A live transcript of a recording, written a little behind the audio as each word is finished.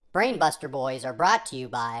Brainbuster Boys are brought to you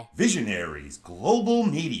by Visionaries Global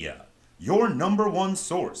Media, your number one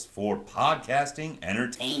source for podcasting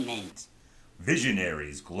entertainment.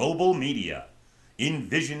 Visionaries Global Media,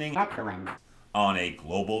 envisioning excellence on a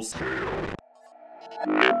global scale.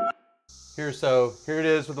 Here it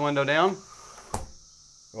is with the window down.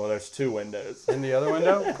 Well, there's two windows. In the other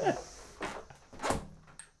window.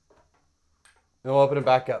 And we'll open it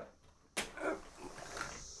back up.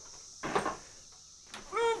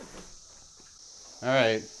 All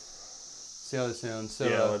right. See how this sounds. So,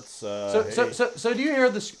 Yeah, let's. So do you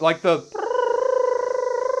hear this, like the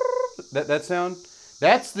that sound?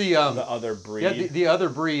 That's the other breed. Yeah, the other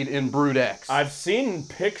breed in Brood X. I've seen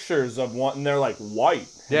pictures of one, and they're like white.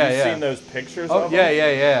 Yeah, Have you yeah. seen those pictures Oh, of yeah, them?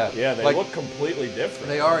 yeah. Yeah, they Like, look completely different.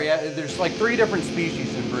 They are, yeah. There's like 3 different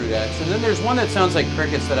species in Brood X, and then there's one that sounds like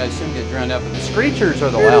crickets that I assume get drowned out. But the screechers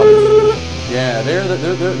are the loudest. Yeah, they're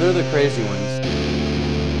the crazy ones.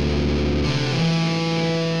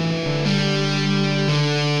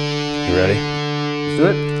 You ready? Let's do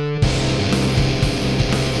it.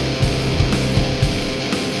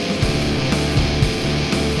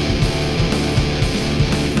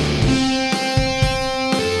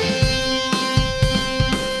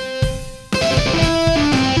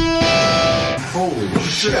 Holy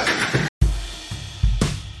shit.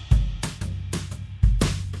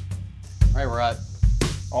 All right, we're at.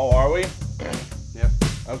 Oh, are we? Yep.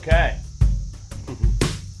 Okay.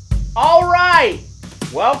 All right.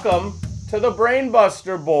 Welcome to the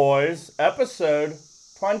Brainbuster Boys, episode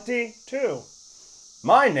 22.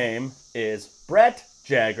 My name is Brett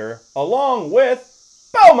Jagger, along with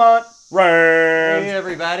Beaumont Rams. Hey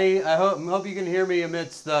everybody! I hope you can hear me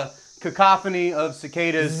amidst the cacophony of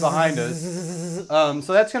cicadas behind us. So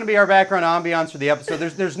that's going to be our background ambiance for the episode.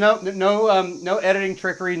 There's no editing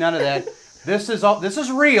trickery, none of that. This is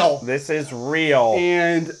real. This is real.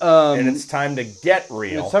 And it's time to get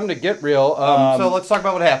real. It's time to get real. So let's talk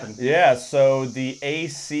about what happened. Yeah, so the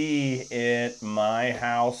AC at my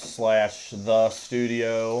house / the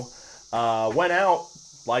studio went out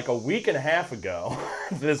like a week and a half ago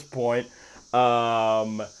at this point.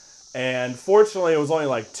 And fortunately, it was only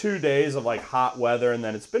like 2 days of like hot weather, and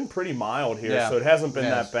then it's been pretty mild here, Yeah. so it hasn't been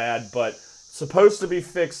that bad. But supposed to be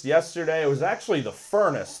fixed yesterday. It was actually the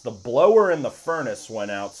furnace. The blower in the furnace went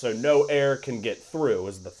out, so no air can get through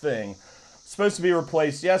is the thing. Supposed to be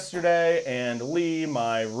replaced yesterday, and Lee,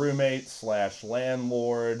 my roommate /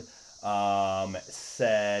 landlord,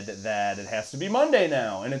 said that it has to be Monday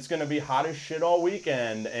now, and it's going to be hot as shit all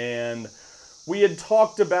weekend. And we had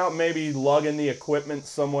talked about maybe lugging the equipment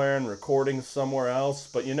somewhere and recording somewhere else,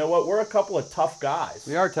 but you know what? We're a couple of tough guys.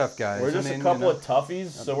 We are tough guys. We're just a couple of toughies,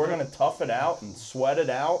 so we're going to tough it out and sweat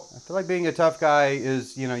it out. I feel like being a tough guy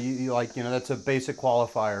is, that's a basic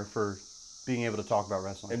qualifier for being able to talk about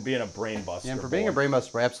wrestling. And being a brain buster. And for being a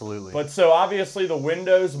brainbuster, absolutely. But so obviously the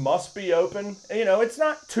windows must be open. You know, it's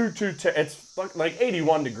not it's like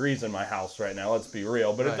 81 degrees in my house right now, let's be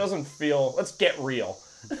real. But Right. It doesn't feel, let's get real.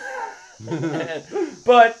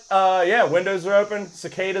 But windows are open,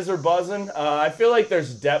 cicadas are buzzing. I feel like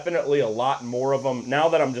there's definitely a lot more of them. Now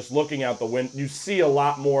that I'm just looking out the window, you see a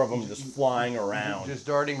lot more of them just flying around. Just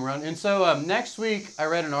darting around. And so next week, I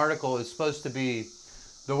read an article, is supposed to be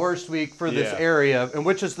the worst week for this Yeah. area, and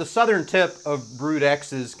which is the southern tip of Brood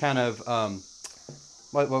X's kind of,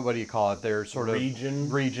 what do you call it? Their sort of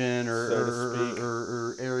Region, or, so to speak.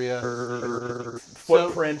 or area.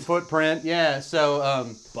 Footprint. Yeah.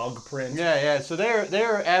 So, Bug print. yeah. So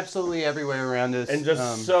they're absolutely everywhere around us. And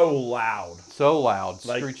just so loud. so loud,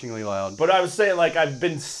 like- screechingly loud. But I was saying, like, I've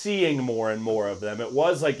been seeing more and more of them. It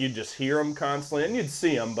was like you'd just hear them constantly, and you'd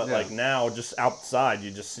see them, but Yeah. like now, just outside,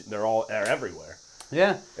 they're everywhere.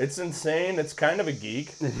 Yeah, It's insane. It's kind of a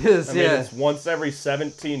geek. it is. I mean, yeah. it's once every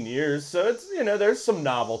 17 years, so it's, there's some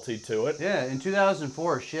novelty to it. Yeah, in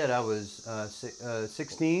 2004, I was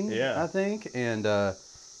 16, Yeah. I think. And, I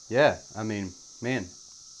mean, man,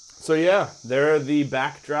 So yeah, they're the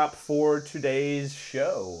backdrop for today's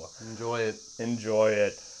show. enjoy it. Enjoy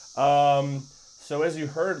it. So as you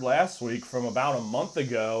heard last week from about a month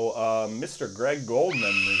ago, Mr. Greg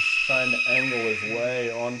Goldman is trying to angle his way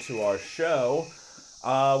onto our show.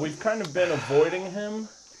 We've kind of been avoiding him.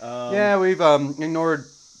 Yeah, we've ignored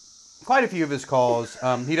quite a few of his calls.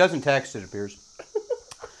 He doesn't text, it appears.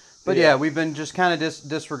 But yeah, we've been just kind of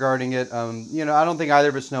disregarding it. I don't think either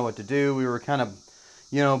of us know what to do. We were kind of,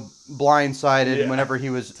 blindsided Yeah, whenever he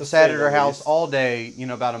was to sat say at the our house least. all day,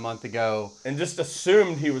 about a month ago. And just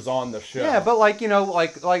assumed he was on the show. Yeah, but like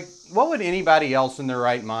what would anybody else in their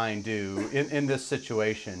right mind do in this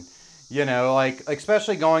situation?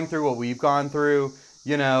 Especially going through what we've gone through.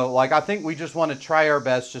 You know, like, I think we just want to try our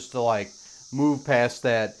best just to, like, move past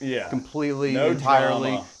that completely, No entirely.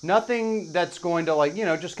 drama. Nothing that's going to, like, you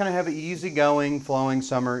know, just kind of have an easygoing, flowing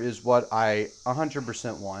summer is what I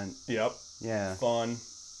 100% want. Yep. Yeah. Fun.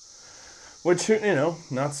 Which, you know,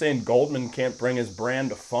 not saying Goldman can't bring his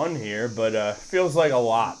brand of fun here, but feels like a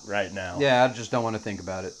lot right now. Yeah, I just don't want to think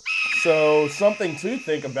about it. So, something to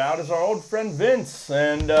think about is our old friend Vince,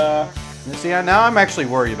 and See, now I'm actually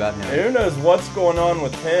worried about him. who knows what's going on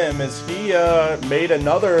with him, as he made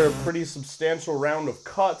another pretty substantial round of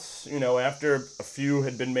cuts, you know, after a few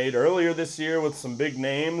had been made earlier this year with some big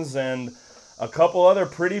names, and a couple other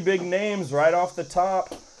pretty big names right off the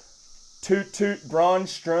top. Toot Toot Braun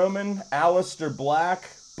Strowman, Aleister Black,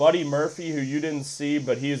 Buddy Murphy, who you didn't see,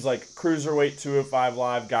 but he's like Cruiserweight 205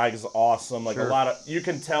 Live guy, is awesome. Like Sure. a lot of, you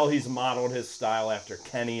can tell he's modeled his style after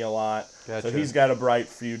Kenny a lot. Gotcha. So he's got a bright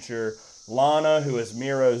future. Lana, who is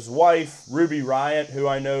Miro's wife, Ruby Riott, who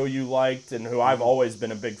I know you liked and who I've always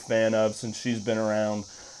been a big fan of since she's been around,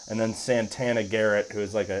 and then Santana Garrett, who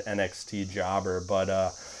is like an NXT jobber.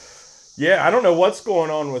 But yeah, I don't know what's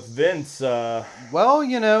going on with Vince. Well,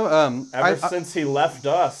 you know, Ever since he left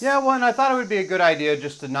us. Yeah, well, and I thought it would be a good idea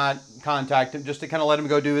just to not contact him, just to kind of let him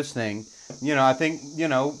go do his thing. You know, I think, you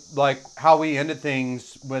know, like how we ended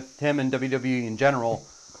things with him and WWE in general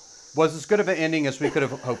was as good of an ending as we could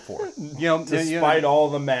have hoped for. You know, Despite all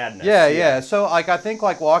the madness. Yeah. So, like, I think,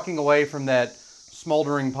 like, walking away from that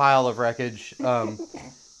smoldering pile of wreckage,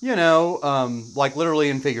 you know, like, literally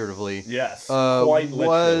and figuratively. Yes, quite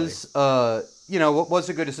literally. You know, was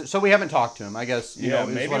a good decision. So we haven't talked to him, I guess, you know,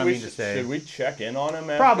 is maybe what I we mean to say. should we check in on him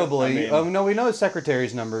after? Probably. I mean, No, we know his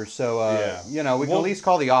secretary's number, so, Yeah. you know, we can at least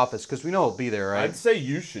call the office, because we know he'll be there, right? I'd say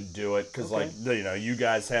you should do it, because, like, you know, you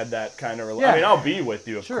guys had that kind of... Yeah. I mean, I'll be with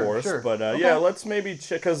you, of Sure, course, sure. but, Okay. yeah, let's maybe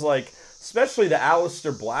check, because, like, especially the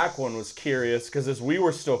Aleister Black one was curious, because as we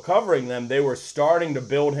were still covering them, they were starting to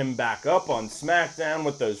build him back up on SmackDown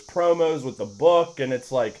with those promos, with the book, and it's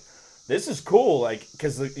like... This is cool, like,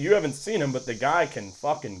 because you haven't seen him, but the guy can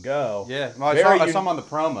fucking go. Yeah, well, I saw him on the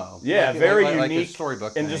promo. Yeah, Like- very like unique, his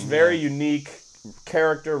storybook and thing, just very yeah. unique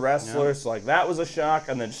character wrestler. So, like, that was a shock.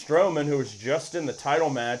 And then Strowman, who was just in the title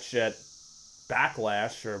match at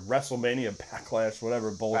Backlash, or WrestleMania Backlash,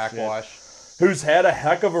 whatever bullshit. Backwash. Who's had a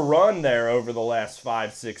heck of a run there over the last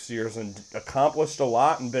 5-6 years and accomplished a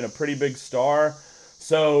lot and been a pretty big star.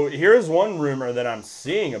 So here's one rumor that I'm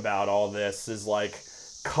seeing about all this is, like,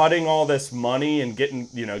 cutting all this money and getting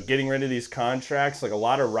rid of these contracts. Like, a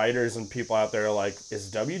lot of writers and people out there are like,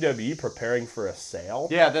 is WWE preparing for a sale?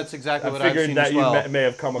 Yeah, that's exactly what I've figured seen that as well. you may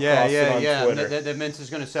have come across it on Twitter. That Vince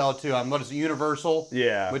is going to sell it to what is it, Universal?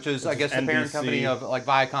 Yeah, which is I guess the parent NBC. company of like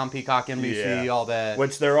Viacom, Peacock, NBC, all that.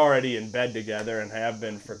 Which they're already in bed together and have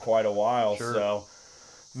been for quite a while. Sure. So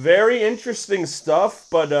very interesting stuff,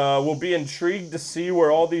 but we'll be intrigued to see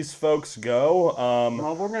where all these folks go.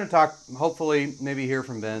 Well, we're going to talk. Hopefully, maybe hear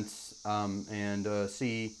from Vince and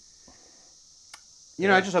see. You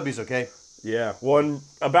know, I just hope he's okay. Yeah, one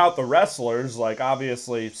about the wrestlers, like,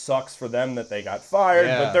 obviously sucks for them that they got fired,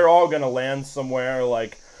 Yeah. but they're all going to land somewhere.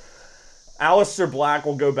 Like, Aleister Black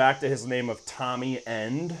will go back to his name of Tommy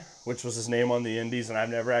End, which was his name on the indies, and I've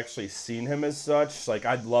never actually seen him as such. Like,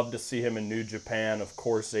 I'd love to see him in New Japan, of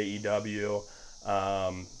course, AEW.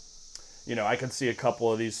 You know, I could see a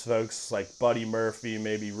couple of these folks, like Buddy Murphy,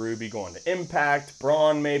 maybe Ruby, going to Impact.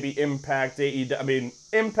 Braun, maybe Impact, AEW. I mean,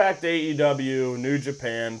 Impact, AEW, New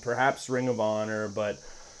Japan, perhaps Ring of Honor, but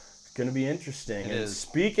it's going to be interesting. It and is.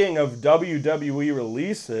 Speaking of WWE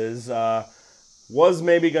releases, was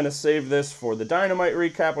maybe going to save this for the Dynamite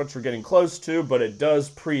recap, which we're getting close to, but it does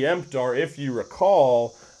preempt our, if you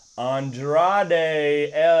recall,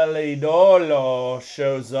 Andrade El Idolo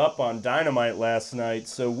shows up on Dynamite last night,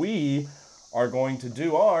 so we are going to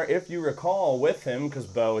do our, if you recall, with him, because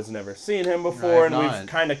Bo has never seen him before, and we've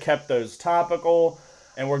kind of kept those topical,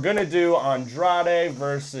 and we're going to do Andrade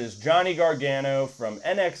versus Johnny Gargano from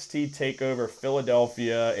NXT TakeOver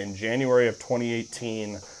Philadelphia in January of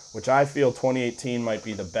 2018, which I feel 2018 might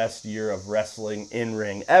be the best year of wrestling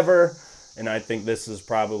in-ring ever. And I think this is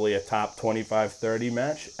probably a top 25-30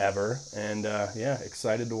 match ever. And, yeah,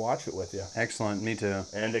 excited to watch it with you. Excellent, me too.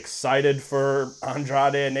 And excited for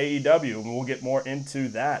Andrade and AEW. And we'll get more into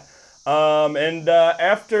that.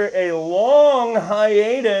 After a long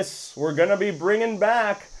hiatus, we're going to be bringing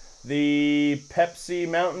back the Pepsi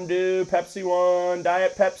Mountain Dew, Pepsi One,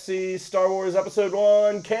 Diet Pepsi, Star Wars Episode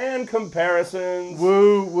 1 can comparisons.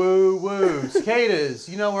 Woo, woo, woo. Cicadas,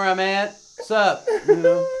 you know where I'm at? What's up? You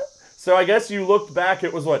know? So I guess you looked back,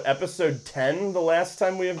 it was what, episode 10 the last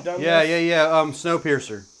time we have done Yeah, this? yeah.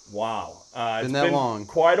 Snowpiercer. Wow. It's Been that long.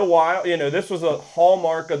 Quite a while. This was a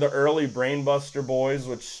hallmark of the early Brainbuster Boys,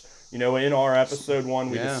 which, in our episode 1,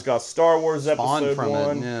 we discussed Star Wars Spawned episode from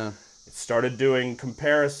 1. it, yeah. It started doing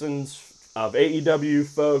comparisons of AEW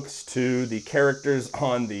folks to the characters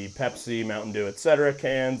on the Pepsi, Mountain Dew, etc.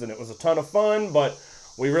 cans, and it was a ton of fun, but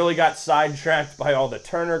we really got sidetracked by all the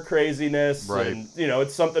Turner craziness. Right. And,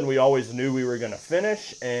 it's something we always knew we were going to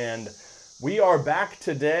finish, and we are back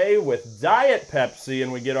today with Diet Pepsi,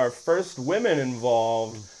 and we get our first women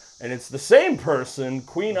involved, and it's the same person,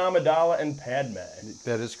 Queen Amidala and Padme.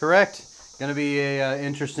 That is correct. Going to be a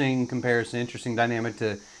interesting comparison, interesting dynamic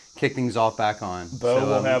to kick things off back on. Bo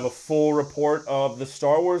will have a full report of the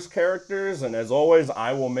Star Wars characters, and as always,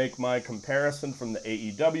 I will make my comparison from the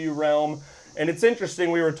AEW realm. And it's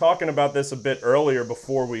interesting, we were talking about this a bit earlier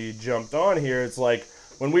before we jumped on here. It's like,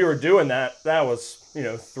 when we were doing that was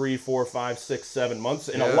 3, 4, 5, 6, 7 months,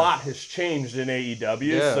 and a lot has changed in AEW.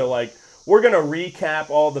 Yeah. So, we're going to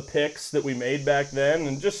recap all the picks that we made back then,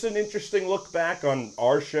 and just an interesting look back on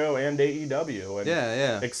our show and AEW.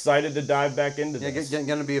 And excited to dive back into this. Yeah,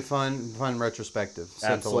 going to be a fun retrospective.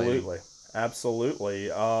 Absolutely.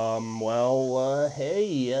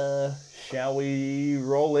 Hey, shall we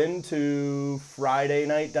roll into Friday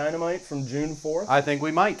Night Dynamite from June 4th? I think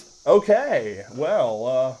we might. Okay,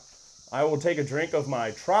 well, I will take a drink of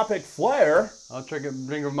my Tropic Flair. I'll drink a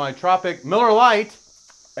drink of my Tropic Miller Lite.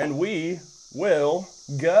 And we will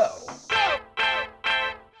go.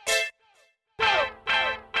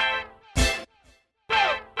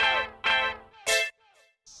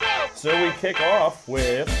 So we kick off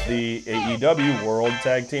with the AEW World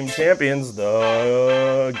Tag Team Champions,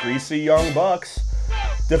 the Greasy Young Bucks,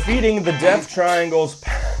 defeating the Death Triangle's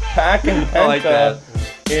Pac and Penta. I like that.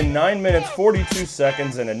 In 9 minutes, 42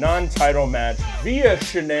 seconds in a non-title match via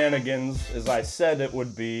shenanigans, as I said it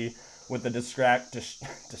would be, with the distraction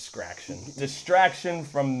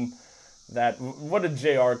from that, what did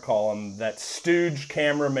JR call him? That stooge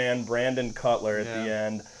cameraman, Brandon Cutler, at the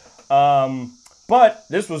end. But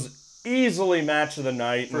this was easily match of the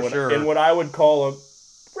night in what I would call a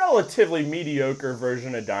relatively mediocre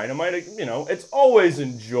version of Dynamite. It's always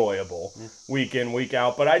enjoyable week in, week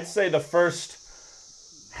out, but I'd say the first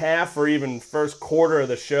half or even first quarter of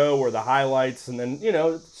the show were the highlights, and then,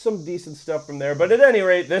 some decent stuff from there. But at any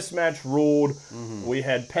rate, this match ruled. We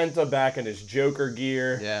had Penta back in his Joker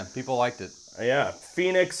gear. Yeah, people liked it. Yeah,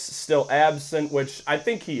 Phoenix still absent, which I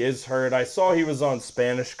think he is hurt. I saw he was on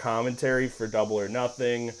Spanish commentary for Double or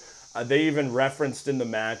Nothing. They even referenced in the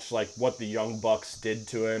match, what the Young Bucks did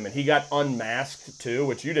to him, and he got unmasked, too,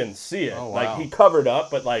 which you didn't see it. Oh, wow. He covered up,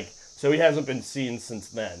 but, so he hasn't been seen since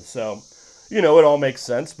then. So, it all makes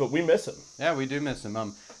sense, but we miss him. Yeah, we do miss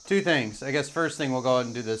him. Two things. I guess first thing, we'll go ahead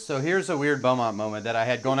and do this. So here's a weird Beaumont moment that I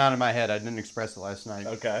had going on in my head. I didn't express it last night.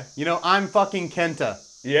 Okay. I'm fucking Kenta.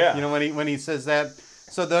 Yeah. When he says that.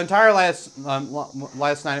 So the entire last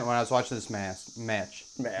night when I was watching this match.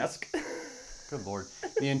 Good Lord.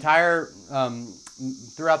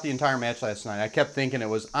 Throughout the entire match last night, I kept thinking it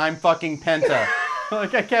was, I'm fucking Penta. I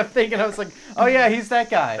kept thinking, I was like, oh yeah, he's that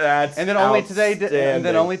guy. And then only today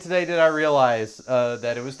did I realize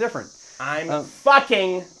that it was different. I'm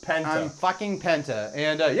fucking Penta. I'm fucking Penta.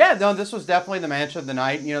 And this was definitely the match of the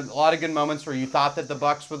night. A lot of good moments where you thought that the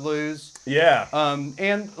Bucks would lose. Yeah.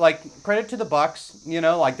 And credit to the Bucks,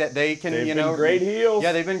 that they can, They've been great heels.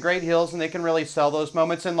 Yeah, they've been great heels, and they can really sell those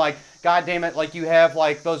moments. And God damn it, you have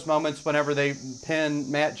those moments whenever they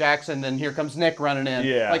pin Matt Jackson, and here comes Nick running in.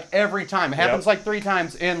 Yeah. Every time. It happens 3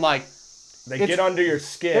 times, and they get under your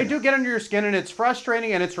skin. They do get under your skin, and it's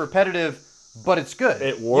frustrating and it's repetitive. But it's good.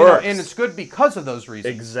 It works. And it's good because of those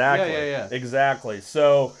reasons. Exactly. Yeah. Exactly.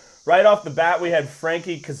 So, right off the bat, we had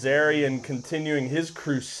Frankie Kazarian continuing his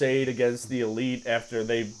crusade against the Elite after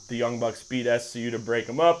the Young Bucks beat SCU to break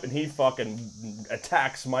him up, and he fucking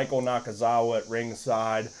attacks Michael Nakazawa at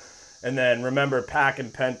ringside. And then, remember, Pac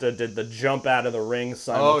and Penta did the jump out of the ring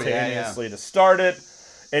simultaneously to start it.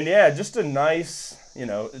 And just a nice,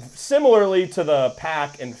 similarly to the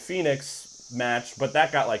Pac and Phoenix match, but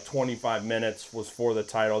that got 25 minutes, was for the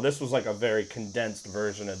title. This was a very condensed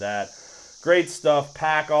version of that. Great stuff.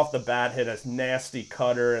 Pac off the bat hit a nasty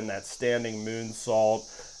cutter and that standing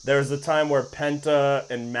moonsault. There's the time where Penta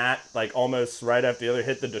and Matt, almost right after the other,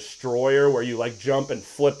 hit the Destroyer, where you jump and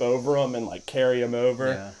flip over them and carry them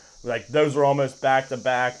over. Yeah. Those were almost back to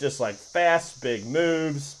back, just fast, big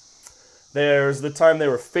moves. There's the time they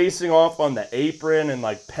were facing off on the apron, and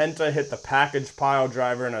Penta hit the package pile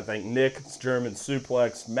driver, and I think Nick's German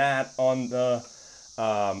suplex Matt on the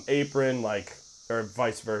apron, or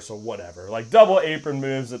vice versa, whatever. Double apron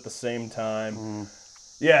moves at the same time.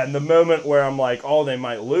 Yeah, and the moment where I'm like, oh, they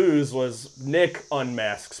might lose was Nick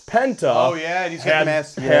unmasks Penta. Oh, yeah, and he's got the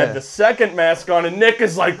mask. Yeah. Had the second mask on, and Nick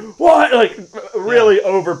is like, what? Like, really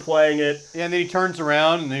overplaying it. Yeah, and then he turns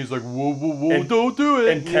around, and he's like, whoa, whoa, whoa, And- don't do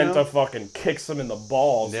it. And Kenta fucking kicks him in the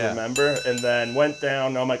balls, Yeah. remember? And then went down,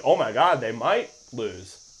 and I'm like, oh my god, they might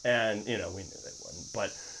lose. And, we knew they wouldn't.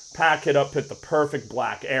 But Pac hit the perfect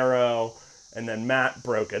black arrow. And then Matt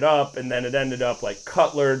broke it up, and then it ended up like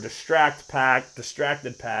Cutler distracted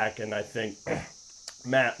Pac, and I think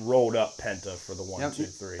Matt rolled up Penta for the 1, 2,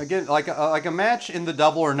 3. Again, like a match in the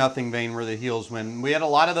double or nothing vein where the heels win. We had a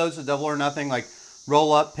lot of those at double or nothing, like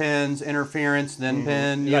roll up pins, interference, then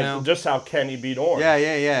pin. You know, just how Kenny beat Orange.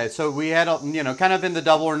 Yeah. So we had, kind of in the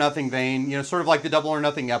double or nothing vein. Sort of like the double or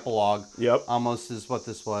nothing epilogue. Yep. Almost is what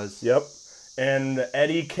this was. Yep. And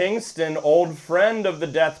Eddie Kingston, old friend of the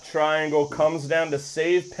Death Triangle, comes down to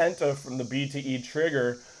save Penta from the BTE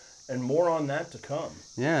trigger, and more on that to come.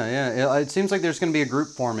 Yeah. It seems like there's going to be a group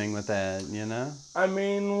forming with that, I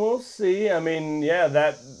mean, we'll see. I mean, yeah,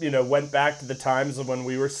 that, went back to the times of when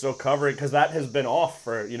we were still covering, because that has been off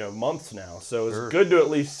for, months now. So it's good to at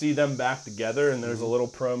least see them back together, and there's a little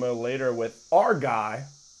promo later with our guy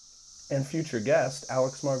and future guest,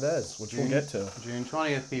 Alex Marvez, which we'll get to. June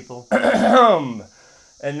 20th, people.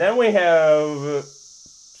 And then we have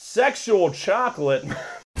Sexual Chocolate.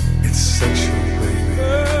 It's sexual,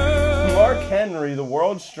 baby. Mark Henry, the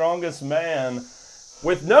world's strongest man,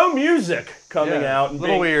 with no music coming Yeah, out and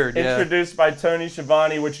little being weird, yeah. introduced by Tony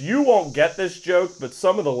Schiavone, which you won't get this joke, but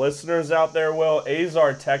some of the listeners out there will.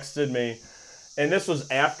 Azar texted me, and this was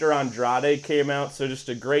after Andrade came out, so just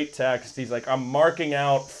a great text. He's like, I'm marking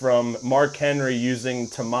out from Mark Henry using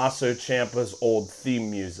Tommaso Ciampa's old theme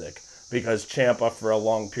music, because Ciampa for a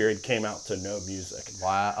long period came out to no music.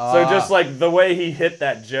 Wow. So just like the way he hit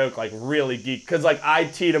that joke, like really geek. Because like I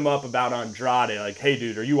teed him up about Andrade, like, hey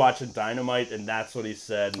dude, are you watching Dynamite? And that's what he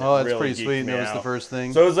said. And Oh, it that's really pretty geeked sweet. me That was the out. first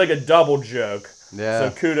thing. So it was like a double joke. Yeah.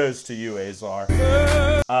 So kudos to you, Azar.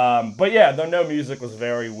 But yeah, the no music was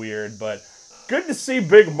very weird. But good to see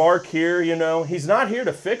Big Mark here. He's not here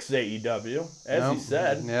to fix AEW, as he Nope.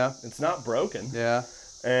 said. Yeah. It's not broken. Yeah.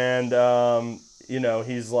 And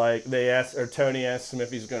he's like, Tony asked him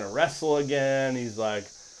if he's gonna wrestle again. He's like,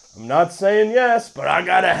 I'm not saying yes, but I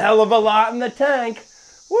got a hell of a lot in the tank.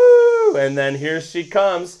 Woo! And then here she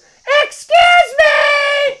comes. Excuse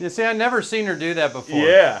me! You see, I've never seen her do that before.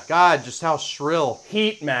 Yeah. God, just how shrill.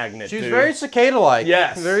 Heat magnet. She's dude. very cicada-like.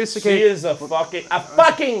 Yes. Very cicada. She is a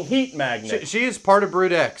fucking heat magnet. She is part of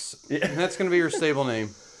Brood X. And that's going to be her stable name.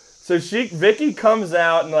 So Vicky comes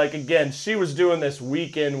out and like again, she was doing this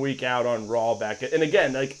week in, week out on Raw and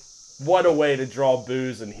again, like what a way to draw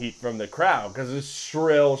boos and heat from the crowd because it's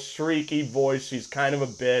shrill, shrieky voice. She's kind of a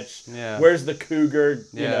bitch. Yeah. Wears the cougar,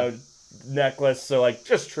 Yeah. necklace. So like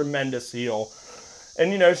just tremendous heel.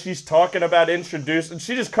 And she's talking about and she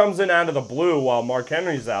just comes in out of the blue while Mark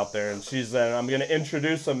Henry's out there, and she's I'm going to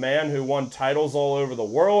introduce a man who won titles all over the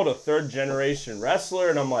world, a third generation wrestler,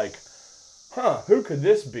 and I'm like, who could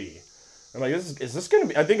this be? I'm like, is this going to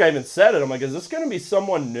be, I think I even said it, I'm like, is this going to be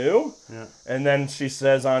someone new? Yeah. And then she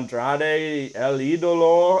says Andrade El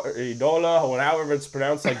Idolo, or Idola, or however it's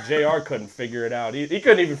pronounced, like JR couldn't figure it out. He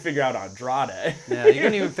couldn't even figure out Andrade. Yeah, you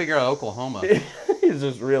couldn't even figure out Oklahoma. He's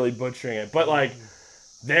just really butchering it. But like,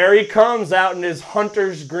 there he comes out in his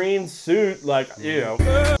hunter's green suit. Like,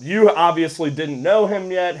 you obviously didn't know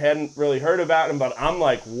him yet, hadn't really heard about him, but I'm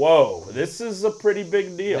like, whoa, this is a pretty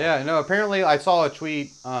big deal. Yeah, no, apparently I saw a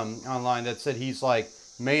tweet online that said he's like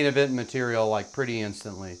main event material like pretty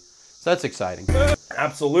instantly. So that's exciting.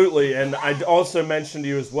 Absolutely. And I also mentioned to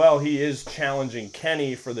you as well, he is challenging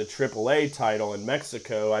Kenny for the AAA title in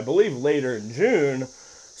Mexico, I believe later in June.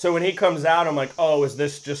 So when he comes out, I'm like, oh, is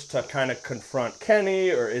this just to kind of confront Kenny,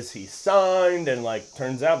 or is he signed? And like,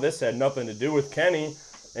 turns out this had nothing to do with Kenny,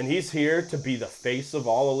 and he's here to be the face of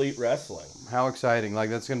All Elite Wrestling. How exciting. Like,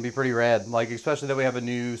 that's going to be pretty rad. Like, especially that we have a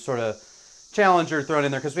new sort of challenger thrown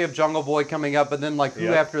in there, because we have Jungle Boy coming up, but then like who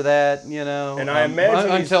Yep. after that, And I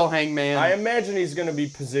imagine until Hangman. I imagine he's going to be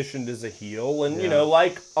positioned as a heel, and Yeah.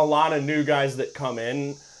 like a lot of new guys that come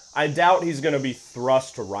in, I doubt he's going to be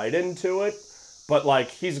thrust right into it, but like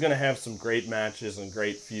he's going to have some great matches and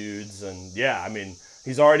great feuds, and yeah, I mean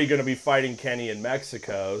he's already going to be fighting Kenny in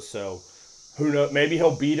Mexico, so who knows? Maybe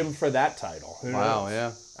he'll beat him for that title. Who Wow, knows?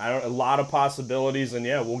 yeah. A lot of possibilities, and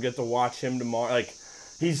yeah, we'll get to watch him tomorrow. Like,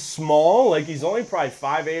 he's small, like he's only probably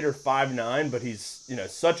 5'8" or 5'9", but he's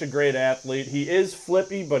such a great athlete. He is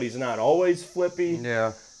flippy, but he's not always flippy.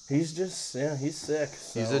 Yeah. He's just he's sick.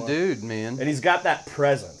 He's so, a dude, man. and he's got that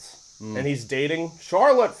presence. and he's dating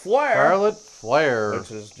Charlotte Flair. Charlotte Flair. Which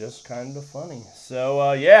is just kind of funny.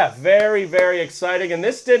 So, yeah, very, very exciting. And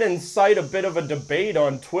this did incite a bit of a debate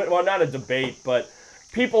on Twitter. Well, not a debate, but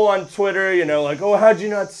people on Twitter, like, oh, how'd you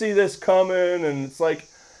not see this coming? And it's like,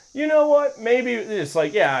 you know what? Maybe it's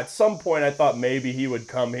like, yeah, at some point I thought maybe he would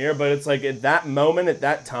come here. But it's like at that moment, at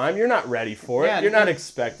that time, you're not ready for it. Yeah, you're not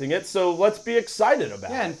expecting it. So let's be excited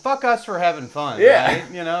about it. Yeah, and fuck us for having fun, Yeah.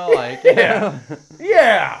 right? Yeah.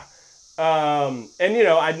 Yeah.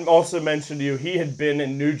 I also mentioned to you, he had been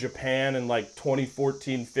in New Japan in like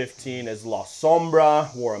 2014-15 as La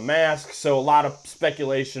Sombra, wore a mask. So a lot of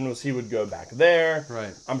speculation was he would go back there.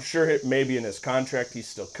 Right. I'm sure maybe in his contract he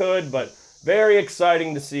still could, but very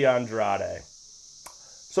exciting to see Andrade.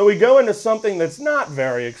 So we go into something that's not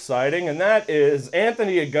very exciting, and that is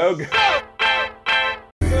Anthony Ogogo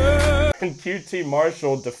and QT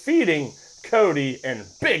Marshall defeating Cody and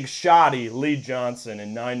Big Shotty Lee Johnson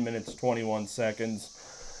in 9 minutes 21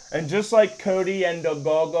 seconds. And just like Cody and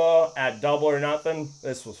Ogogo at Double or Nothing,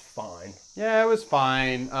 this was fine. Yeah, it was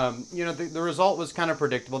fine. The result was kind of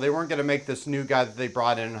predictable. They weren't going to make this new guy that they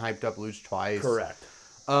brought in and hyped up lose twice. Correct.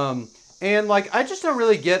 And I just don't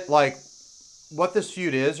really get what this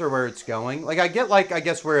feud is or where it's going. I get I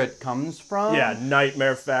guess where it comes from. Yeah,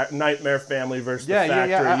 Nightmare Family versus the Factory.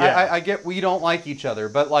 Yeah. I get we don't like each other,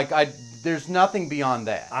 but there's nothing beyond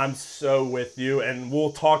that. I'm so with you, and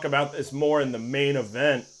we'll talk about this more in the main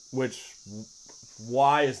event,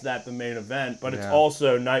 why is that the main event? But it's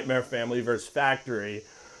also Nightmare Family versus Factory.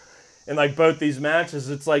 And both these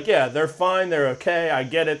matches, it's they're fine, they're okay, I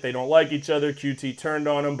get it, they don't like each other, QT turned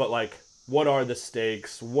on them, but what are the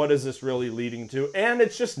stakes? What is this really leading to? And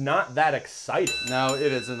it's just not that exciting. No,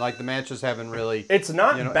 it isn't. The matches haven't really. It's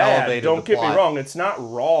not bad. Elevated Don't the get me plot. wrong. It's not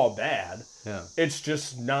raw bad. Yeah. It's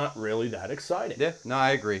just not really that exciting. Yeah. No,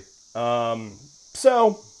 I agree.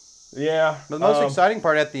 So, yeah. But the most exciting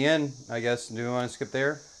part at the end, I guess. Do you want to skip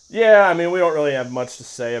there? Yeah, I mean, we don't really have much to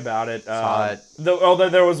say about it. It's hot. Although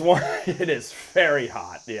there was one, it is very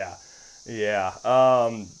hot. Yeah. Yeah.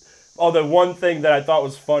 Although one thing that I thought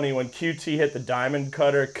was funny, when QT hit the Diamond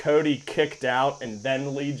Cutter, Cody kicked out and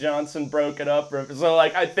then Lee Johnson broke it up. So,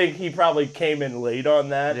 I think he probably came in late on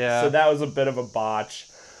that. Yeah. So that was a bit of a botch.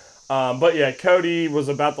 But yeah, Cody was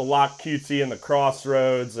about to lock QT in the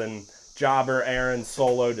crossroads, and Jobber Aaron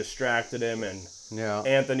Solo distracted him, and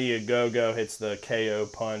Anthony Ogogo hits the KO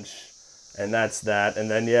punch. And that's that. And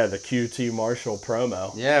then, the QT Marshall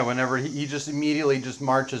promo. Yeah, whenever he just immediately just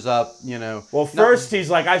marches up, Well, first he's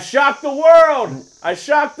like, I shocked the world! I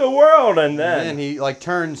shocked the world! And then he,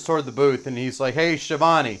 turns toward the booth and he's like, hey,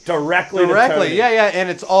 Shivani. Directly to Tony. Yeah. And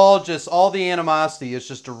it's all the animosity is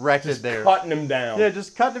just directed just there. Cutting him down. Yeah,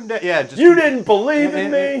 just cutting him down. Yeah, just. You didn't believe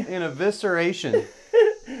in me? In evisceration.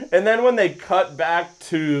 And then when they cut back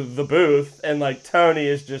to the booth, and Tony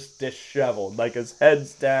is just disheveled, his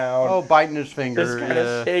head's down. Oh, biting his finger. Just kind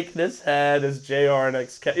of shaking his head as JR and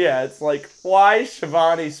XK. Yeah, it's why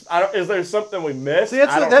Shivani? Is there something we missed? See,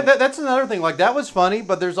 that's another thing. That was funny,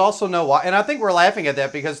 but there's also no why. And I think we're laughing at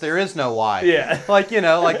that because there is no why. Yeah.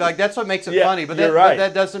 That's what makes it funny. But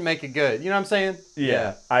that doesn't make it good. You know what I'm saying?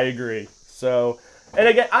 Yeah. I agree. So. And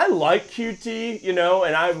again, I like QT,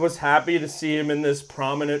 and I was happy to see him in this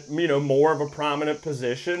prominent, more of a prominent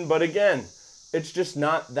position. But again, it's just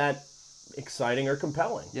not that exciting or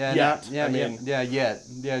compelling. Yeah, yet.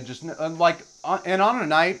 Yet. Just and on a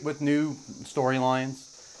night with new storylines,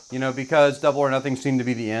 because Double or Nothing seemed to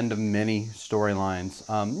be the end of many storylines.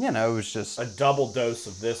 It was just a double dose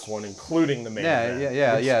of this one, including the main event.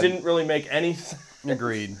 Yeah. Didn't really make any sense.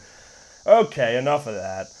 Agreed. Okay, enough of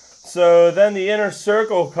that. So then the Inner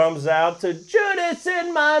Circle comes out to Judas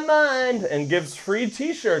in My Mind and gives free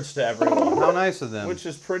t-shirts to everyone. How nice of them. Which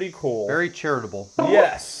is pretty cool. Very charitable.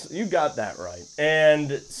 Yes, you got that right.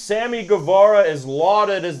 And Sammy Guevara is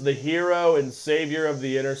lauded as the hero and savior of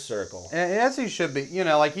the Inner Circle. As he should be.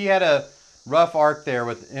 He had a rough arc there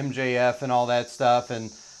with MJF and all that stuff,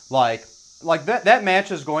 and that match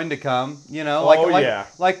is going to come,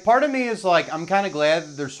 part of me is I'm kind of glad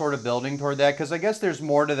that they're sort of building toward that, because I guess there's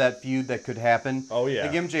more to that feud that could happen. Oh,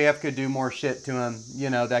 yeah. MJF could do more shit to him,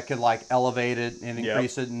 that could elevate it and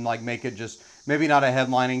increase it and make it just maybe not a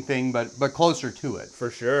headlining thing, but closer to it.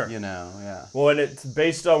 For sure. Yeah. Well, and it's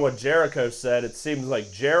based on what Jericho said, it seems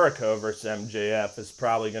like Jericho versus MJF is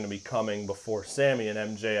probably going to be coming before Sammy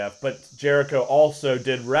and MJF. But Jericho also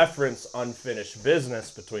did reference unfinished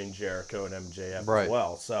business between Jericho and MJF as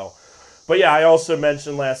well. So, but yeah, I also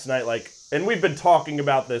mentioned last night, and we've been talking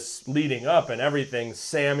about this leading up and everything,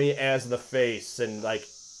 Sammy as the face, and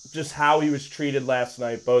just how he was treated last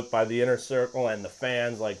night, both by the Inner Circle and the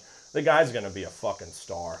fans, the guy's going to be a fucking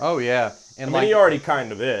star. Oh yeah, and he already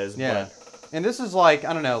kind of is. Yeah. But And this is like,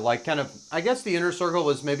 I don't know, like kind of, I guess the Inner Circle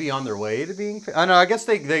was maybe on their way to being, I don't know, I guess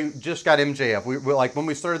they just got MJF. We like, when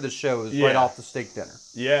we started the show, it was right off the steak dinner.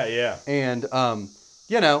 Yeah. And,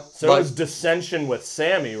 you know. So it was dissension with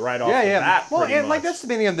Sammy right off the bat, well, pretty and like much. that's the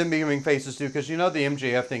beginning of them becoming faces too, because you know the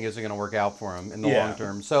MJF thing isn't going to work out for him in the Yeah. long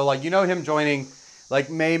term. So like, you know, him joining, like,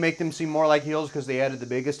 may make them seem more like heels because they added the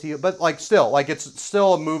biggest heel, but like still, like it's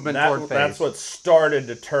still a movement toward face. That's what started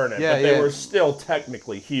to turn it, Yeah, but they yeah. were still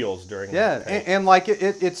technically heels during that Yeah, and like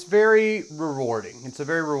it's very rewarding. It's a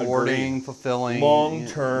very rewarding, Agreed. fulfilling,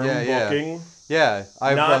 long-term booking. Yeah,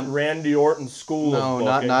 I've Not Randy Orton school of no,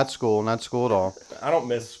 booking. not school at all. I don't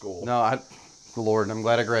miss school. No, Lord, I'm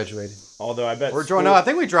glad I graduated. Although I bet No, I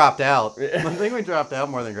think we dropped out. I think we dropped out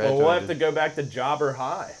more than Well, graduated. we'll have to go back to Jobber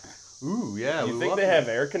High. Ooh, yeah. You think they have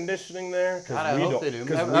air conditioning there? God, I hope they do.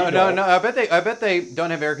 No, No. I bet they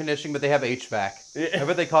don't have air conditioning, but they have HVAC. Yeah. I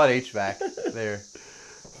bet they call it HVAC there.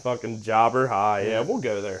 Fucking Jobber High. Yeah, we'll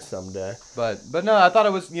go there someday. But no, I thought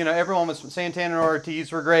it was, you know, everyone was, Santana and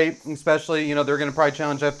Ortiz were great, especially, you know, they're going to probably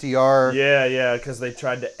challenge FTR. Yeah, because they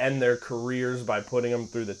tried to end their careers by putting them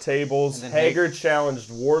through the tables. And then Hager challenged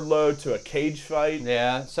Wardlow to a cage fight.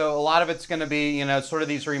 Yeah, so a lot of it's going to be, you know, sort of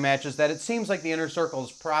these rematches that it seems like the Inner Circle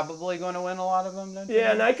is probably going to win a lot of them. Don't you Yeah,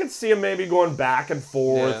 think? and I could see them maybe going back and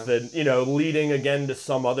forth and, you know, leading again to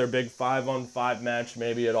some other big 5-on-5 match,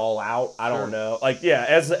 maybe at All Out. I don't know. Like, yeah,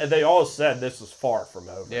 as they all said, this was far from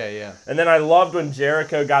over. Yeah. And then I loved when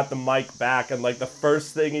Jericho got the mic back and, like, the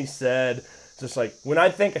first thing he said, just like, when I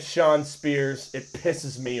think of Shawn Spears, it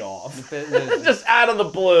pisses me off. Just out of the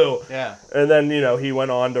blue. Yeah. And then, you know, he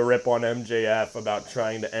went on to rip on MJF about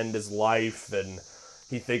trying to end his life, and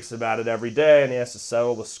he thinks about it every day, and he has to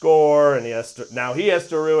settle the score, and he has to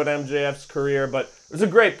ruin MJF's career, but it was a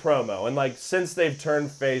great promo. And, like, since they've turned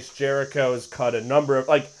face, Jericho has cut a number of,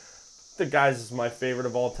 like, the guy's is my favorite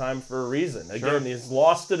of all time for a reason. Again, he's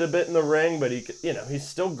lost it a bit in the ring, but he's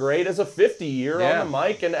still great as a 50-year on the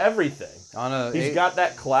mic and everything. He's got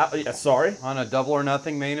that clout. On a Double or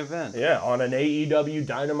Nothing main event. Yeah, on an AEW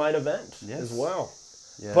Dynamite event as well.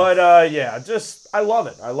 Yeah. But I love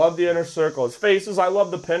it. I love the Inner Circle. His faces. I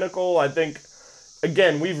love the Pinnacle. I think,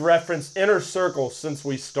 again, we've referenced Inner Circle since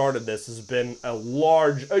we started this. Has been a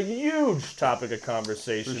huge topic of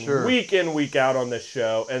conversation. For sure. Week in, week out on this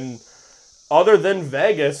show, and other than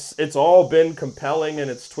Vegas, it's all been compelling in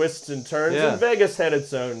its twists and turns. Yeah. And Vegas had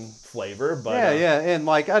its own flavor, but and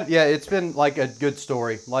like it's been like a good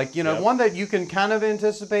story, like, you know, one that you can kind of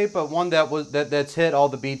anticipate, but one that's hit all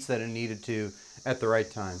the beats that it needed to at the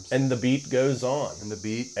right times. And the beat goes on. And the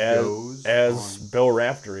beat goes as on. Bill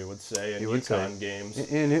Raftery would say in UConn games.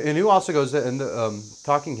 And who also goes in the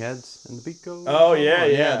Talking Heads, and the beat goes on.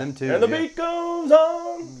 Yeah, them too. And the beat goes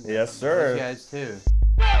on. Yes, sir. Those guys too.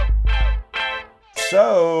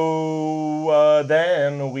 So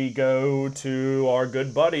then we go to our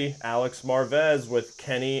good buddy Alex Marvez with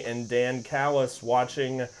Kenny and Dan Callis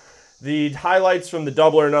watching the highlights from the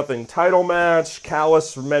Double or Nothing title match.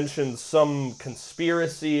 Callis mentions some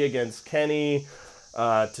conspiracy against Kenny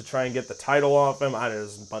to try and get the title off him.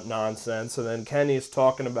 It's nonsense. And then Kenny's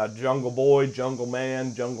talking about Jungle Boy, Jungle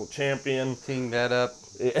Man, Jungle Champion. Teeing that up.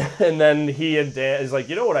 And then he and Dan is like,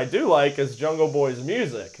 you know what I do like is Jungle Boy's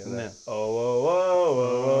music. And then,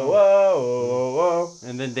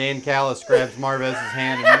 and then Dan Callis grabs Marvez's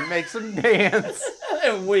hand and makes him dance.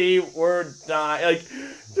 And we were dying. Like,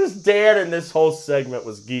 just Dan in this whole segment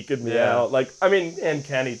was geeking me out. Like, I mean, and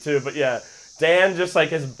Kenny too, but yeah. Dan just like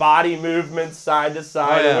his body movements side to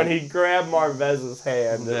side, and when he grabbed Marvez's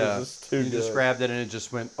hand, it was just too good. He just grabbed it and it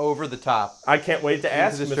just went over the top. I can't wait to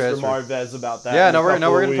ask Mr. Marvez about that. Yeah, we're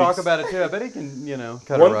going to talk about it too. I bet he can,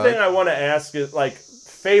 cut One thing I want to ask is like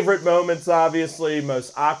favorite moments, obviously,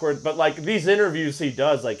 most awkward, but like these interviews he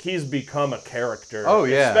does, like he's become a character. Oh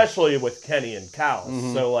yeah, especially with Kenny and Callis.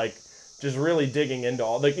 Mm-hmm. So like just really digging into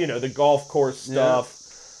all the golf course stuff.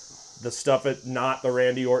 The stuff at not the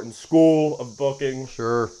Randy Orton school of booking.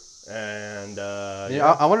 Sure. And,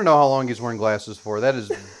 I want to know how long he's wearing glasses for. That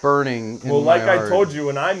is burning in well, like my heart. I told you,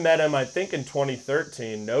 when I met him, I think in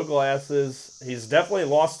 2013, no glasses. He's definitely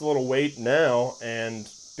lost a little weight now, and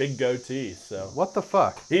big goatee, so. What the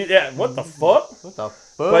fuck? What the fuck? What the fuck?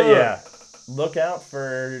 But yeah, look out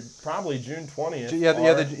for probably June 20th.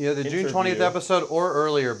 The June 20th episode or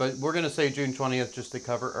earlier, but we're going to say June 20th just to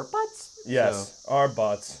cover our butts. Yes, our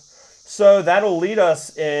butts. So that'll lead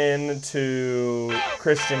us into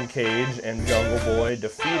Christian Cage and Jungle Boy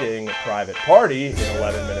defeating Private Party in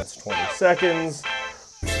 11 minutes 20 seconds.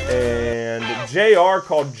 And JR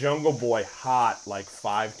called Jungle Boy hot like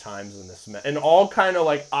 5 times in this match. And all kind of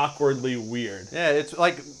like awkwardly weird. Yeah, it's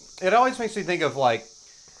like, it always makes me think of like,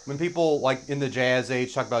 when people like in the jazz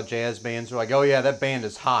age talk about jazz bands, they're like, "Oh yeah, that band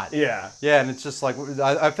is hot." Yeah. Yeah, and it's just like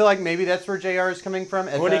I feel like maybe that's where JR is coming from.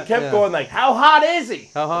 When he kept going like, "How hot is he?"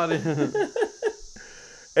 How hot?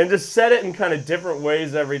 And just said it in kind of different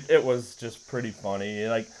ways. It was just pretty funny.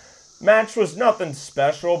 Like, match was nothing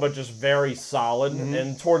special, but just very solid. Mm-hmm.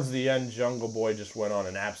 And towards the end, Jungle Boy just went on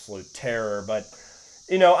an absolute terror. But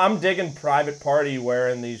you know, I'm digging Private Party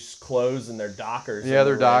wearing these clothes and their Dockers. Yeah,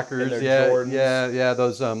 they're Dockers. And their Yeah, Jordans. yeah.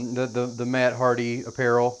 Those the Matt Hardy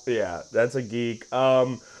apparel. Yeah, that's a geek.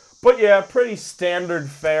 But yeah, pretty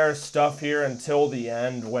standard fare stuff here until the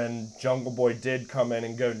end when Jungle Boy did come in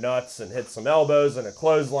and go nuts and hit some elbows and a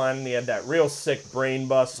clothesline, and he had that real sick brain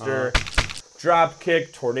buster, drop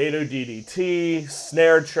kick, tornado DDT,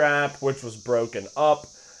 snare trap, which was broken up,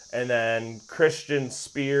 and then Christian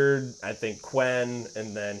speared, I think, Quen,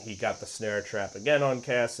 and then he got the snare trap again on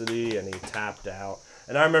Cassidy, and he tapped out.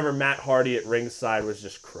 And I remember Matt Hardy at ringside was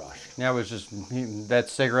just crushed. Yeah, it was just that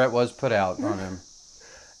cigarette was put out on him.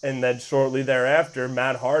 And then shortly thereafter,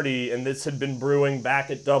 Matt Hardy, and this had been brewing back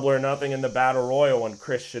at Double or Nothing in the Battle Royal when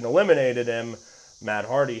Christian eliminated him, Matt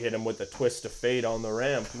Hardy hit him with a twist of fate on the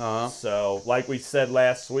ramp. Uh-huh. So, like we said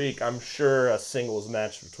last week, I'm sure a singles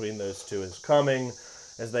match between those two is coming,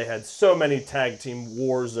 as they had so many tag team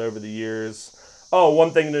wars over the years. Oh, one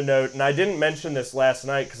thing to note, and I didn't mention this last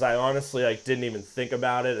night because I honestly didn't even think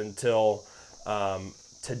about it until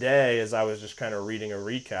today as I was just kind of reading a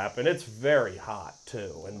recap, and it's very hot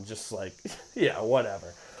too, and just like, yeah,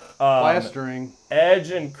 whatever. Plastering.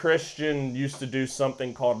 Edge and Christian used to do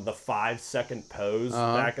something called the 5-second pose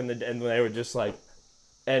back in the day, and they would just like,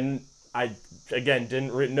 and I, again,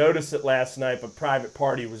 didn't notice it last night, but Private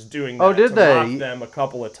Party was doing that did to they? mock them a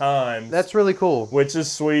couple of times. That's really cool. Which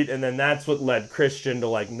is sweet, and then that's what led Christian to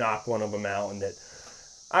like knock one of them out, and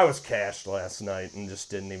I was cashed last night and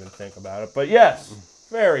just didn't even think about it. But yes,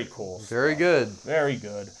 very cool stuff. Very good. Very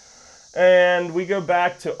good. And we go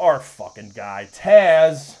back to our fucking guy,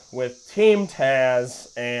 Taz, with Team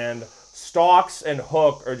Taz, and Stalks and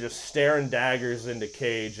Hook are just staring daggers into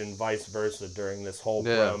Cage and vice versa during this whole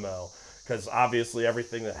promo. Because obviously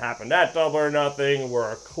everything that happened at Double or Nothing,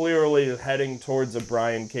 we're clearly heading towards a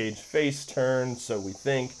Brian Cage face turn, so we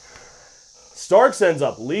think. Starks ends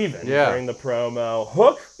up leaving during the promo.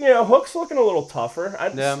 Hook's looking a little tougher. I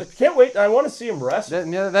can't wait. I want to see him wrestle.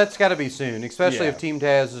 That's got to be soon, especially if Team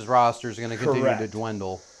Taz's roster is going to continue to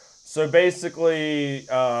dwindle. So basically,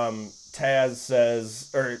 Taz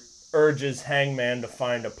says, or urges Hangman to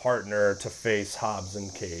find a partner to face Hobbs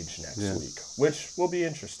and Cage next week, which will be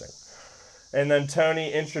interesting. And then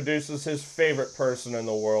Tony introduces his favorite person in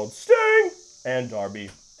the world, Sting, and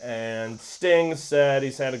Darby. And Sting said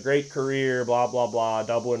he's had a great career, blah, blah, blah.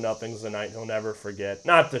 Double or Nothing's the night he'll never forget.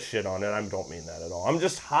 Not to shit on it. I don't mean that at all. I'm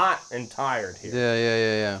just hot and tired here.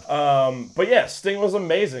 Yeah. But yeah, Sting was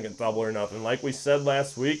amazing at Double or Nothing. Like we said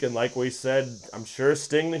last week, and like we said, I'm sure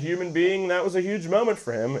Sting the human being, that was a huge moment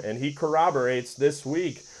for him. And he corroborates this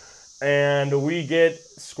week. And we get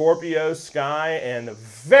Scorpio Sky and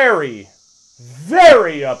very,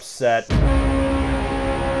 very upset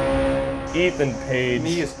Ethan Page.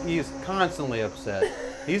 He is constantly upset.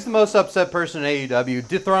 He's the most upset person in AEW.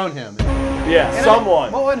 Dethrone him. Yeah, And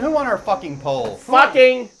someone. And who won our fucking poll?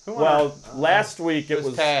 Last week it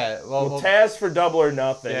was Taz. Taz for Double or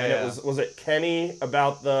Nothing. Yeah, and it was it Kenny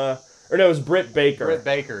about it was Britt Baker. Britt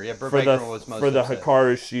Baker. Yeah, Britt Baker was most for the upset.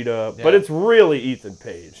 Hikaru Shida. Yeah. But it's really Ethan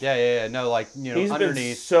Page. Yeah. No, He's underneath.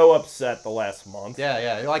 been so upset the last month.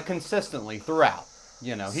 Yeah, like consistently throughout.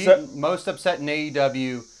 He's most upset in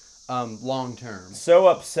AEW long term. So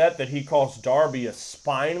upset that he calls Darby a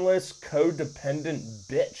spineless, codependent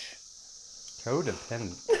bitch.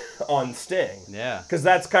 Codependent. On Sting. Yeah. Because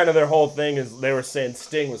that's kind of their whole thing, is they were saying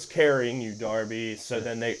Sting was carrying you, Darby, so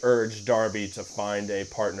then they urged Darby to find a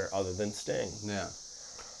partner other than Sting. Yeah.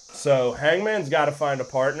 So Hangman's got to find a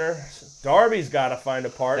partner. Darby's got to find a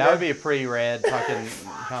partner. That would be a pretty rad fucking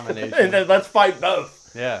combination. And then let's fight both.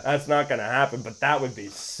 Yeah. That's not going to happen, but that would be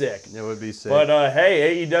sick. It would be sick. But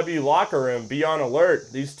hey, AEW locker room, be on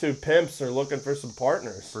alert. These two pimps are looking for some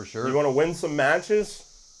partners. For sure. You want to win some matches?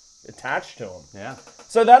 Attach to them. Yeah.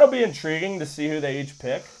 So that'll be intriguing to see who they each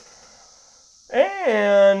pick.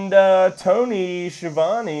 And Tony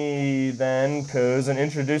Schiavone then goes and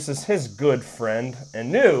introduces his good friend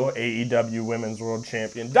and new AEW Women's World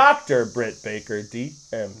Champion, Dr. Britt Baker,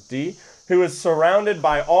 DMD, who is surrounded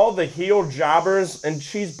by all the heel jobbers and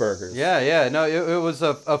cheeseburgers. Yeah. No, it was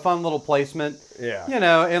a fun little placement. Yeah.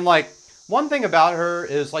 And One thing about her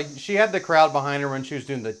is like she had the crowd behind her when she was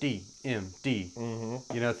doing the DMD,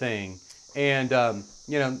 thing, and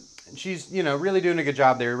she's really doing a good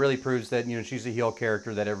job there. It really proves that she's a heel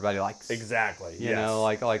character that everybody likes. Exactly. You know,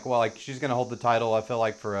 like she's gonna hold the title. I feel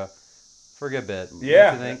like for a good bit.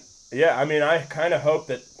 Yeah. Don't you think? Yeah. I mean, I kind of hope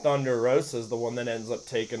that Thunder Rosa is the one that ends up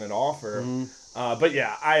taking an offer. But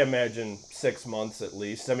yeah, I imagine 6 months at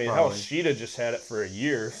least. I mean, hell, Probably. Sheeta just had it for a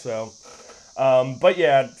year. So, but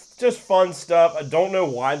yeah, just fun stuff. I don't know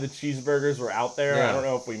why the cheeseburgers were out there. Yeah. I don't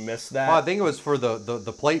know if we missed that. Well, I think it was for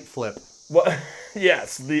the plate flip. Well,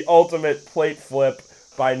 yes, the ultimate plate flip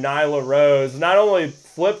by Nyla Rose. Not only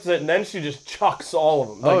flips it, and then she just chucks all of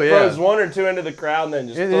them. Like, throws one or two into the crowd, and then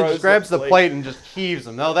just It throws just grabs the plate and just heaves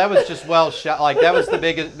them. No, that was just well shot. Like that was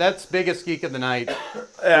biggest geek of the night.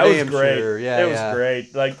 Yeah, it was Damn great. sure. Yeah, it was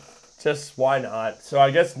great. Like, just why not? So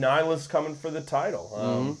I guess Nyla's coming for the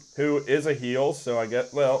title. Who is a heel? So I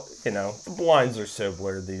guess, well, the blinds are so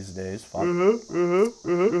blurred these days. Fuck.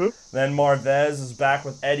 Then Marvez is back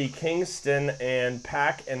with Eddie Kingston, and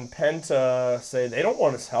Pac and Penta say they don't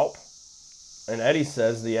want his help. And Eddie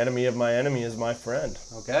says, the enemy of my enemy is my friend.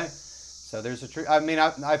 Okay. So there's a true. I mean,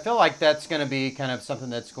 I feel like that's going to be kind of something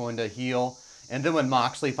that's going to heal. And then when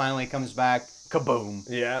Moxley finally comes back, kaboom.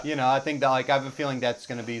 Yeah. I think that I have a feeling that's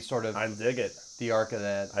going to be sort of I dig it. the arc of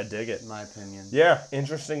that. I dig it. In my opinion. Yeah,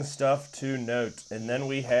 interesting stuff to note. And then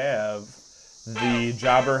we have the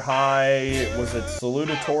Jobber High, was it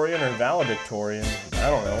salutatorian or valedictorian? I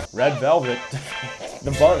don't know. Red Velvet,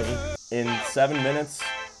 the bunny, in 7 minutes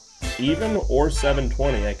even, or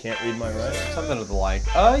 7:20. I can't read my writing. Something of the like.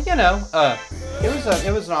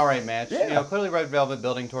 It was an all right match. Yeah. Clearly Red Velvet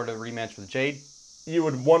building toward a rematch with Jade.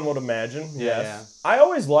 One would imagine, yes. Yeah. I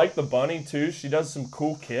always like the bunny, too. She does some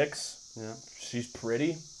cool kicks. Yeah. She's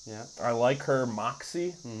pretty. Yeah. I like her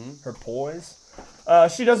moxie, her poise.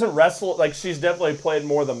 She doesn't wrestle, like, she's definitely played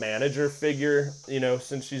more the manager figure,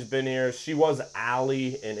 since she's been here. She was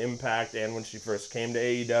Allie in Impact and when she first came to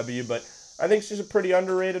AEW, but I think she's a pretty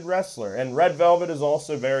underrated wrestler. And Red Velvet is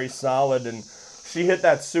also very solid, and she hit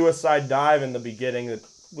that suicide dive in the beginning that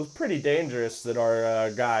was pretty dangerous that our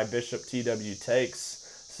guy, Bishop TW Takes,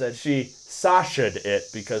 said she Sasha'd it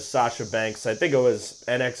because Sasha Banks, I think it was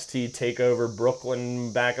NXT TakeOver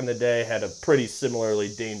Brooklyn back in the day, had a pretty similarly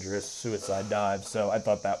dangerous suicide dive, so I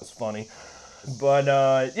thought that was funny. But,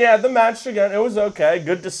 yeah, the match, again, it was okay.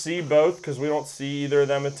 Good to see both because we don't see either of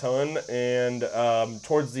them a ton. And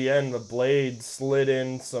towards the end, the Blade slid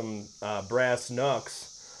in some brass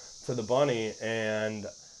knucks to the bunny, and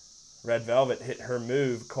Red Velvet hit her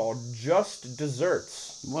move called Just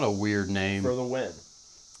Desserts What a weird name. for the win.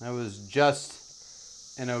 That was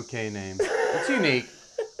just an okay name. It's unique.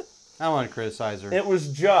 I don't want to criticize her. It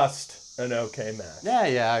was just an okay match.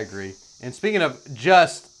 Yeah, I agree. And speaking of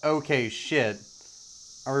just okay shit,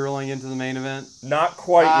 are we rolling into the main event? Not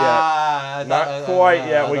quite yet. Not quite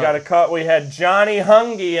yet. We got a cut. We had Johnny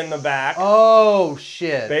Hungy in the back. Oh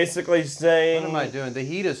shit! Basically saying, What am I doing? The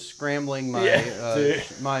heat is scrambling my dude.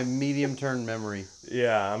 my medium-term memory.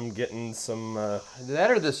 Yeah, I'm getting some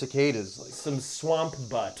That or the cicadas. Like, some swamp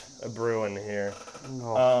butt brewing here.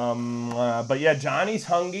 oh. But yeah, Johnny's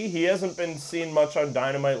Hungy. He hasn't been seen much on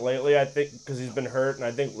Dynamite lately, I think, because he's been hurt, and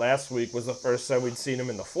I think last week was the first time we'd seen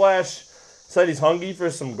him in the flesh. Said he's hungry for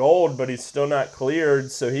some gold, but he's still not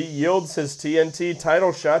cleared, so he yields his TNT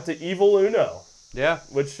title shot to Evil Uno, Yeah.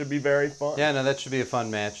 which should be very fun. Yeah, no, that should be a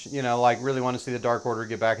fun match. Really want to see the Dark Order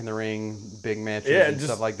get back in the ring, big matches and just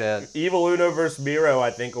stuff like that. Evil Uno versus Miro,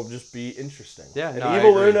 I think, will just be interesting. Yeah, and no, I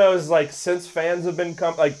Evil agree. Uno is like, since fans have been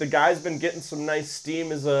the guy's been getting some nice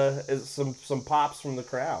steam as some pops from the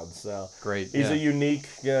crowd. So Great. he's yeah. a unique,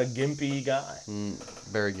 gimpy guy.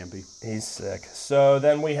 Very gimpy. He's sick. So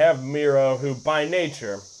then we have Miro, who by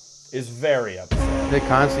nature is very upset. Nick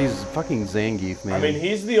Constantly's fucking Zangief, man. I mean,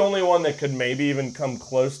 he's the only one that could maybe even come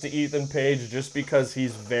close to Ethan Page just because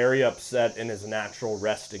he's very upset in his natural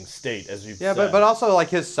resting state, as you've yeah, said. but also like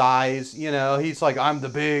his size, he's like, I'm the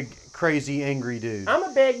big, crazy, angry dude. I'm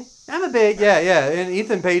a big... Yeah. And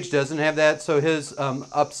Ethan Page doesn't have that, so his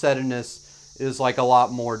upsetnedness is like a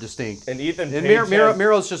lot more distinct. And Ethan And Page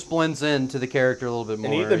Miro's just blends into the character a little bit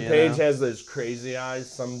more. And Ethan Page has those crazy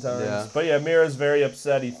eyes sometimes. Yeah. But yeah, Miro's very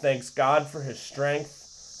upset. He thanks God for his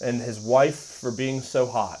strength and his wife for being so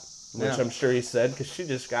hot, which Yeah. I'm sure he said because she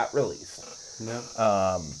just got released. Yeah.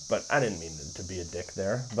 But I didn't mean to be a dick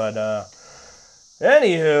there. But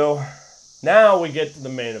anywho, now we get to the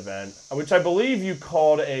main event, which I believe you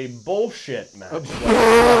called a bullshit match.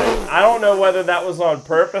 I don't know whether that was on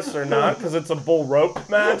purpose or not because it's a bull rope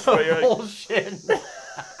match. But you're like, Bullshit.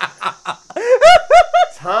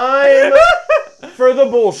 time for for the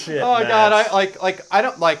bullshit. Oh match. God, I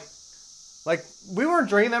don't like we weren't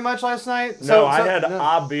drinking that much last night. No, I had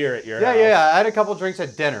a beer at your house. Yeah. I had a couple drinks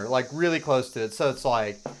at dinner, like really close to it. So it's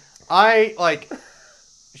like, I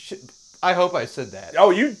hope I said that. Oh,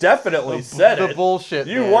 you definitely said it. The bullshit.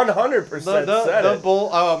 You man. 100% said the it.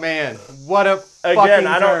 Oh man, what a Again,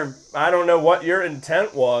 fucking term. I don't know what your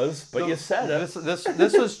intent was, but you said it.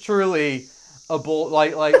 This was truly a bull.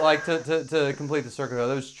 Like to complete the circle.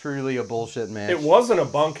 That was truly a bullshit match. It wasn't a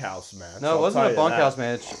bunkhouse match. No, it I'll wasn't tell a you bunkhouse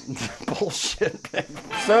that. match. Bullshit. Man.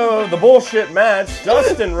 So the bullshit match,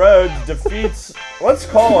 Dustin Rhodes defeats, let's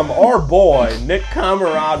call him our boy, Nick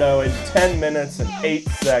Camarado in 10 minutes and 8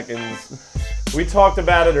 seconds. We talked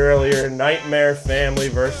about it earlier, Nightmare Family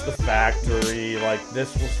versus The Factory. Like,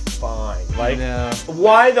 this was fine. Like, Yeah.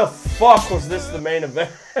 why the fuck was this the main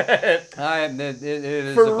event? It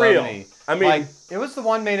is For above real. me. I mean- like, it was the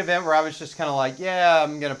one main event where I was just kind of like, yeah,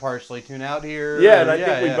 I'm gonna partially tune out here. Yeah, and I Yeah,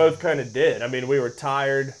 think we yeah. both kind of did. I mean, we were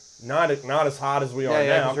tired, not as hot as we are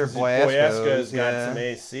Yeah, now, 'cause we're because Boyesco's got yeah. some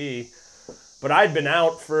AC. But I'd been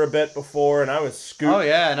out for a bit before, and I was scooting. Oh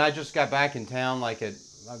yeah, and I just got back in town like at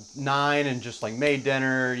 9 and just like made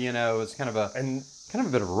dinner. You know, it was kind of a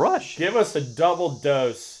bit of a rush. Give us a double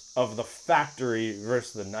dose of The Factory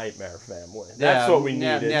versus the Nightmare Family. That's what we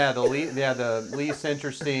needed. Yeah, the least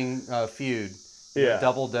interesting feud. Yeah.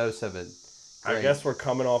 Double dose of it. I Great. guess we're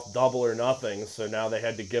coming off Double or Nothing, so now they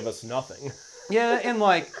had to give us nothing. Yeah, and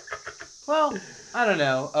like, well, I don't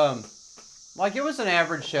know. Like it was an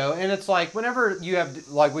average show, and it's like whenever you have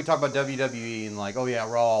like we talk about WWE and like, oh yeah,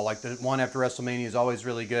 Raw, like the one after WrestleMania is always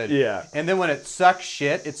really good. Yeah. And then when it sucks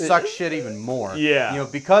shit, it sucks shit even more. Yeah. You know,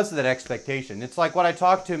 because of that expectation. It's like what I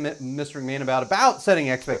talked to Mr. McMahon about setting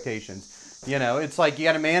expectations. You know, it's like you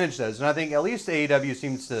got to manage those, and I think at least AEW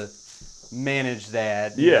seems to manage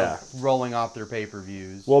that. you Yeah. know, rolling off their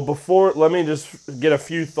pay-per-views. Well, let me just get a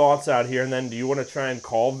few thoughts out here, and then do you want to try and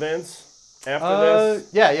call Vince after this?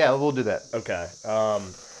 Yeah, we'll do that. Okay.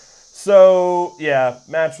 So yeah,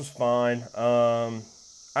 match was fine. I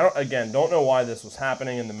don't know why this was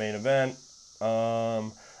happening in the main event.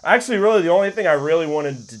 Actually, really, the only thing I really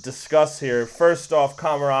wanted to discuss here, first off,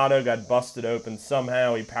 Camarado got busted open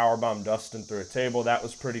somehow. He powerbombed Dustin through a table. That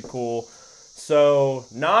was pretty cool. So,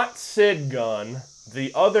 not Sid Gunn,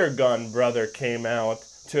 the other Gunn brother came out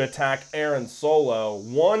to attack Aaron Solo.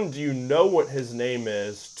 1, do you know what his name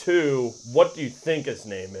is? 2, what do you think his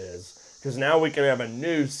name is? Because now we can have a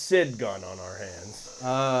new Sid Gunn on our hands.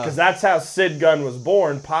 Because that's how Sid Gunn was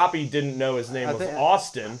born. Poppy didn't know his name was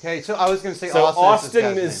Austin. Okay, so I was going to say So Austin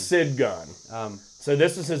Austin is is Sid Gunn. name. So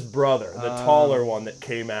this is his brother, the taller one that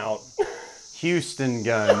came out. Houston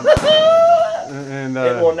Gunn. And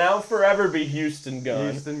It will now forever be Houston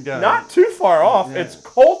Gunn. Houston Gunn. Not too far off. Yeah. It's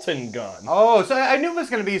Colton Gunn. Oh, so I knew it was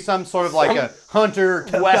going to be some sort of like a hunter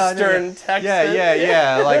Western Texan.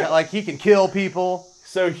 Yeah. like he can kill people.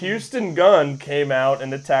 So Houston Gunn came out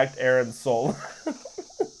and attacked Aaron Solo.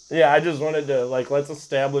 Yeah, I just wanted to, let's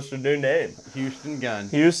establish a new name. Houston Gunn.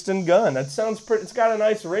 Houston Gunn. That sounds pretty, it's got a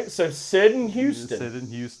nice ring. So Sid and Houston. Sid and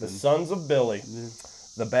Houston. The sons of Billy.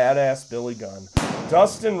 The badass Billy Gunn.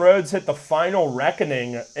 Dustin Rhodes hit the final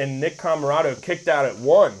reckoning, and Nick Camarado kicked out at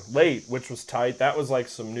 1 late, which was tight. That was like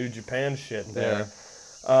some New Japan shit there.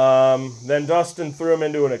 Then Dustin threw him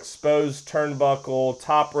into an exposed turnbuckle,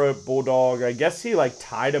 top rope bulldog. I guess he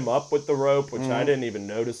tied him up with the rope, which I didn't even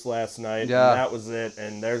notice last night. Yeah. And that was it.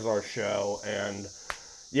 And there's our show. And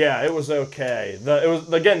yeah, it was okay.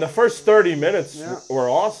 The first 30 minutes were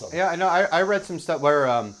awesome. Yeah, I know. I read some stuff where,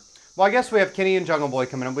 well, I guess we have Kenny and Jungle Boy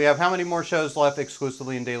coming up. We have how many more shows left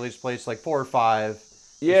exclusively in Daily's Place? Like 4 or 5.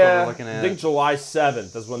 Yeah, we're looking at. I think July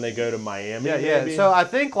 7th is when they go to Miami. Yeah. maybe? So I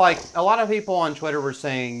think a lot of people on Twitter were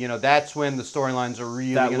saying, that's when the storylines are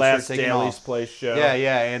really that going to last start taking Daily's off. Place show.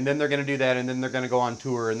 Yeah, and then they're going to do that, and then they're going to go on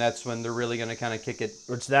tour, and that's when they're really going to kind of kick it.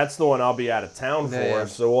 Which that's the one I'll be out of town for, Yeah.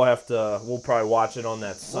 so we'll probably watch it on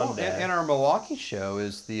that Sunday. Well, and our Milwaukee show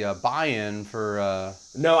is the buy-in for.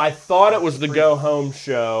 No, I thought it was the Go Home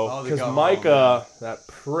show Oh, the because Go Home, Micah, that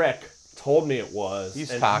prick, told me it was.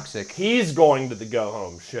 He's and toxic. He's going to the Go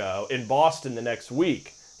Home show in Boston the next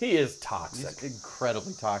week. He is toxic. He's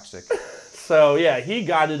incredibly toxic. So, yeah, he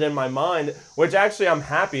got it in my mind, which actually I'm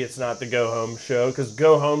happy it's not the Go Home show because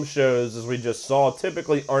Go Home shows, as we just saw,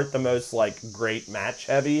 typically aren't the most, great match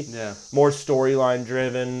heavy. Yeah. More storyline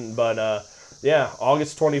driven. But,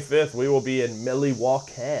 August 25th, we will be in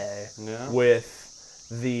Milwaukee with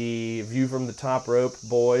the View from the Top Rope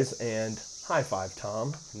boys and High Five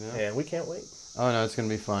Tom. Yeah. And we can't wait. Oh, no, it's going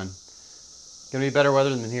to be fun. Going to be better weather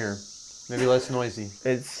than here. Maybe less noisy.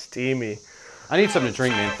 It's steamy. I need something to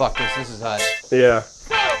drink, man. Fuck this. This is hot. Yeah.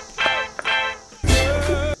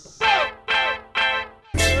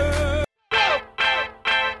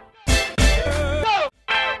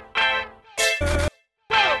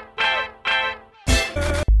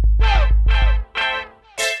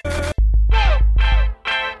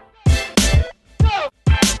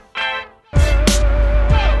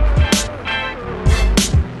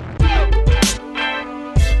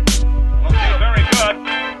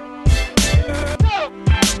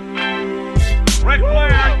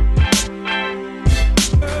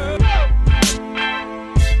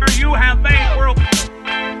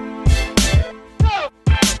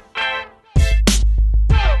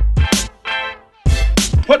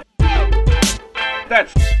 that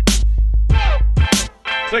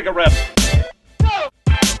cigarette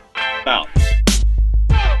out.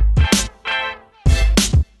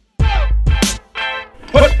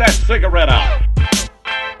 Put that cigarette out.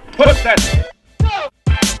 Put that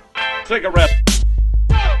cigarette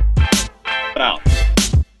out.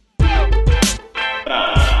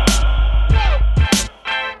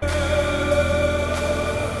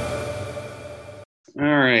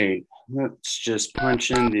 All right, let's just punch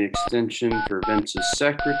in the extension for Vince's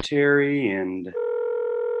secretary and...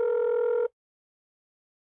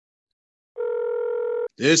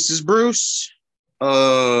 This is Bruce.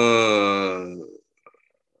 Who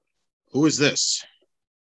Who is this?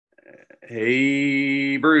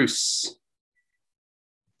 Hey, Bruce.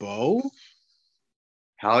 Bo?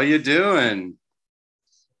 How you doing?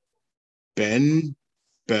 Ben?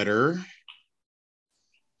 Better?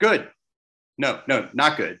 Good. No,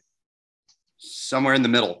 not good. Somewhere in the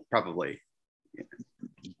middle, probably.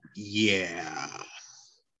 Yeah.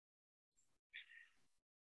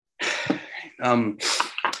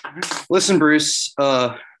 Listen, Bruce,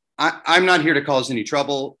 I'm not here to cause any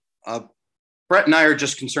trouble. Brett and I are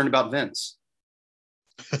just concerned about Vince.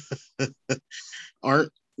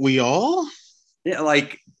 Aren't we all? Yeah,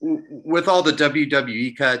 like with all the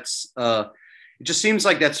WWE cuts, it just seems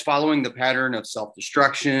like that's following the pattern of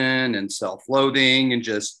self-destruction and self-loathing and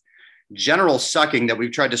just general sucking that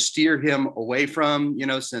we've tried to steer him away from,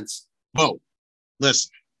 since... Bo,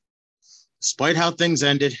 listen. Despite how things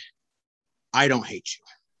ended, I don't hate you.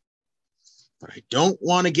 But I don't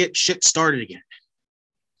want to get shit started again.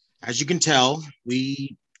 As you can tell,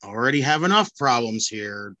 we already have enough problems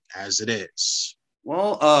here as it is.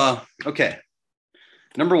 Well, okay.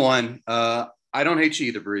 Number one, I don't hate you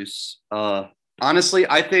either, Bruce. Honestly,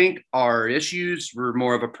 I think our issues were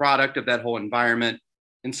more of a product of that whole environment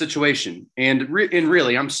and situation. And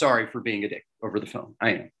really, I'm sorry for being a dick over the phone. I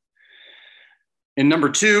am. And number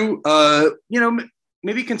two,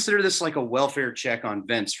 maybe consider this like a welfare check on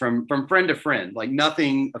Vince from friend to friend, like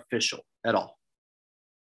nothing official at all.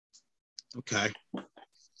 Okay.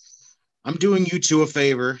 I'm doing you two a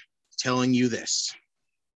favor, telling you this.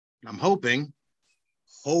 I'm hoping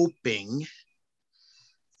that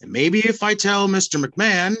maybe if I tell Mr.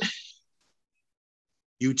 McMahon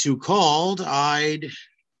you two called, I'd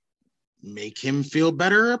make him feel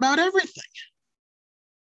better about everything.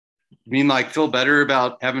 You mean like feel better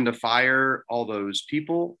about having to fire all those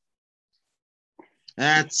people?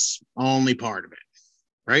 That's only part of it.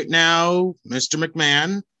 Right now, Mr.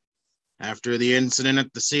 McMahon, after the incident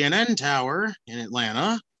at the CNN Tower in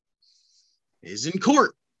Atlanta, is in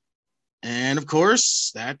court. And of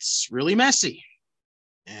course, that's really messy.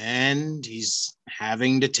 And he's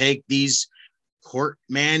having to take these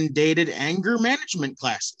court-mandated anger management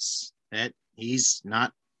classes that he's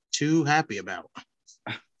not too happy about.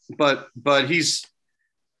 But he's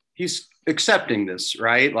accepting this,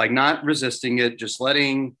 right? Like not resisting it, just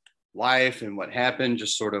letting life and what happened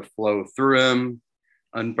just sort of flow through him,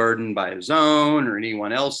 unburdened by his own or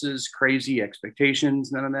anyone else's crazy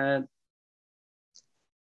expectations, none of that.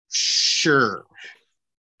 Sure.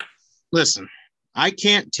 Listen, I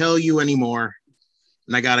can't tell you anymore,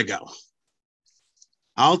 and I gotta go.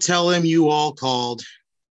 I'll tell him you all called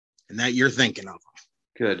and that you're thinking of him.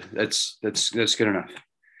 Good. That's good enough.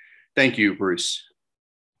 Thank you, Bruce.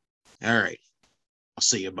 All right. I'll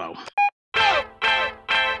see you, Bo.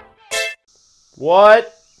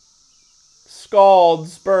 What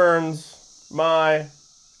scalds, burns my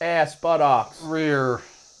ass buttocks? Rear.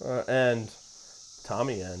 End.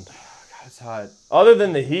 Tommy end. God, it's hot. Other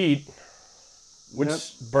than the heat, which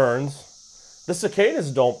Yep. burns, the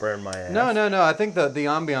cicadas don't burn my ass. No. I think the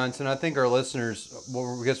ambiance, and I think our listeners,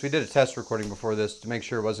 because we did a test recording before this to make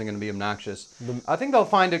sure it wasn't going to be obnoxious. I think they'll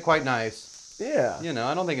find it quite nice. Yeah.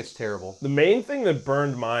 I don't think it's terrible. The main thing that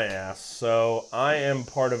burned my ass, so I am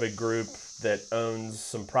part of a group that owns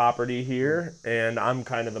some property here, and I'm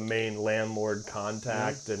kind of the main landlord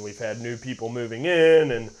contact, and we've had new people moving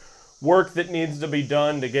in, and work that needs to be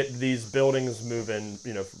done to get these buildings moving,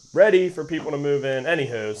 ready for people to move in.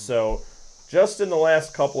 Anywho, so just in the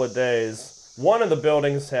last couple of days, one of the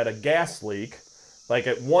buildings had a gas leak, like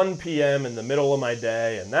at 1 p.m. in the middle of my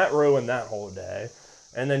day, and that ruined that whole day.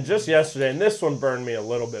 And then just yesterday, and this one burned me a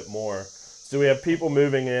little bit more. So we have people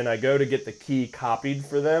moving in. I go to get the key copied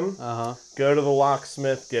for them. Go to the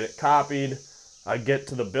locksmith, get it copied. I get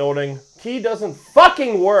to the building. Key doesn't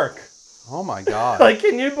fucking work. Oh my God.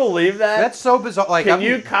 Can you believe that? That's so bizarre. Can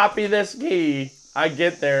you copy this key? I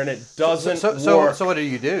get there and it doesn't work. So what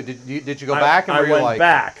did you do? Did you go back? And I were you went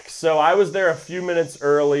back. So I was there a few minutes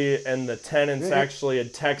early, and the tenants actually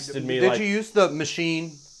had texted me. Did you use the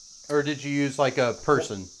machine or did you use like a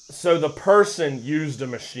person? So the person used a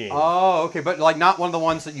machine. Oh, okay, but like not one of the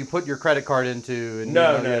ones that you put your credit card into. And,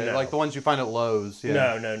 No, you know, no. like the ones you find at Lowe's.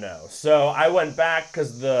 Yeah. No. So I went back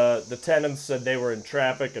because the tenants said they were in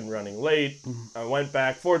traffic and running late. I went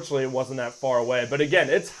back. Fortunately, it wasn't that far away. But again,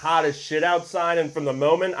 it's hot as shit outside. And from the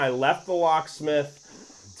moment I left the locksmith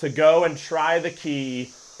to go and try the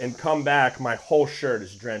key and come back, my whole shirt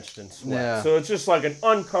is drenched in sweat. Yeah. So it's just like an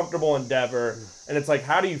uncomfortable endeavor. And it's like,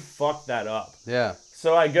 how do you fuck that up? Yeah.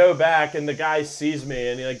 So I go back, and the guy sees me,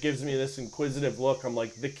 and he like gives me this inquisitive look. I'm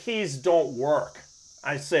like, the keys don't work.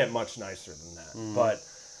 I say it much nicer than that, but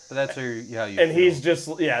that's how you and feel. he's just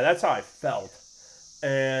that's how I felt.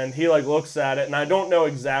 And he like looks at it, and I don't know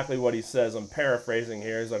exactly what he says. I'm paraphrasing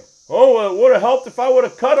here. He's like, "Oh, well, it would have helped if I would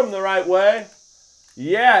have cut him the right way."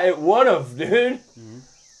 Yeah, it would have, dude.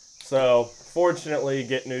 So fortunately,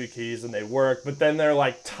 get new keys, and they work. But then they're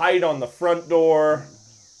like tight on the front door.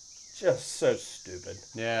 Just so stupid.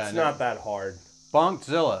 Yeah, It's I know. not that hard.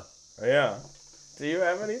 Bonkzilla. Yeah. Do you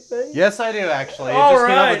have anything? Yes, I do actually. All I just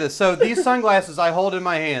came up right. with this. So these sunglasses I hold in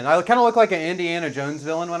my hand. I kind of look like an Indiana Jones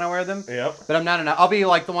villain when I wear them. Yep. But I'm not an. I'll be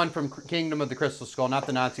like the one from Kingdom of the Crystal Skull, not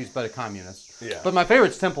the Nazis, but a communist. Yeah. But my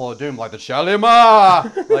favorite's Temple of Doom, like the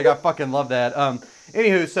Shalima. Like I fucking love that.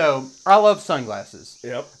 Anywho, so I love sunglasses.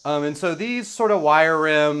 Yep. And so these sort of wire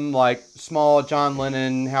rim, like small John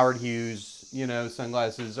Lennon, Howard Hughes,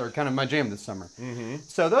 sunglasses are kind of my jam this summer. Mm-hmm.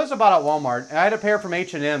 So those I bought at Walmart. I had a pair from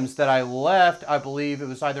H&M's that I left, I believe it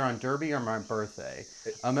was either on Derby or my birthday.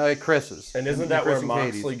 At Chris's. And isn't that where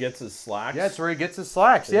Moxley gets his slacks? Yeah, that's where he gets his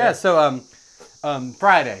slacks. Yeah, so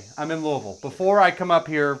Friday, I'm in Louisville. Before I come up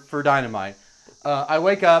here for Dynamite, I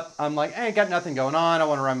wake up, I'm like, hey, got nothing going on. I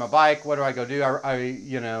want to ride my bike. What do I go do? I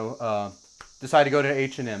decide to go to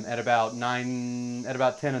H&M at about 10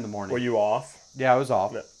 in the morning. Were you off? Yeah, I was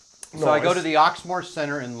off. No. So I go Nice. to the Oxmoor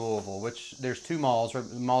Center in Louisville, which there's two malls, right?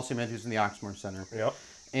 Mall Cementos and the Oxmoor Center. Yep.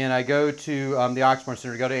 And I go to the Oxmoor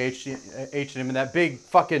Center to go to H&M, and that big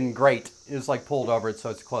fucking grate is like pulled over it, so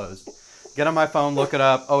it's closed. Get on my phone, look it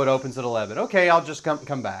up. Oh, it opens at 11. Okay, I'll just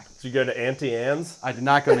come back. Did you go to Auntie Anne's? I did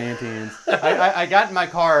not go to Auntie Anne's. I got in my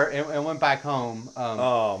car and went back home.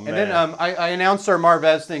 Oh, man. And then I announced our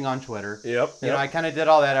Marvez thing on Twitter. Yep. You know, I kind of did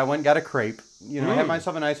all that. I went and got a crepe. Had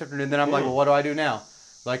myself a nice afternoon. Then I'm like, well, what do I do now?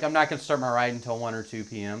 Like, I'm not going to start my ride until 1 or 2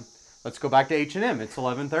 p.m. Let's go back to H&M. It's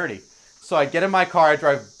 11:30. So I get in my car. I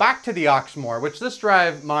drive back to the Oxmoor, which this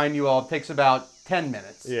drive, mind you all, takes about 10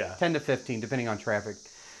 minutes. Yeah. 10 to 15, depending on traffic.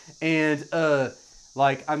 And,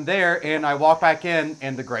 I'm there, and I walk back in,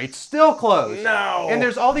 and the grate's still closed. No. And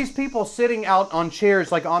there's all these people sitting out on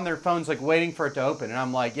chairs, like, on their phones, like, waiting for it to open. And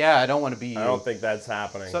I'm like, yeah, I don't want to be you. I don't think that's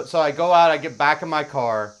happening. So I go out, I get back in my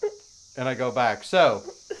car, and I go back. So,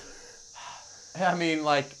 I mean,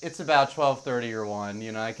 like, it's about 12:30 or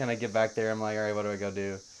 1. I kind of get back there. I'm like, all right, what do I go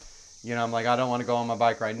do? I'm like, I don't want to go on my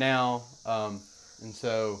bike right now. And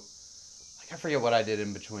so, I forget what I did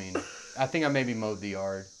in between. I think I maybe mowed the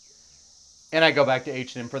yard. And I go back to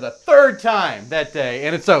H&M for the 3rd time that day,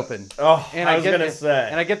 and it's open. Oh, and I was get going to the- say.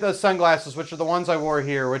 And I get those sunglasses, which are the ones I wore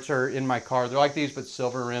here, which are in my car. They're like these, but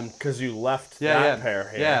silver rimmed. Because you left that pair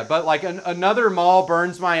here. Yeah, but like another mall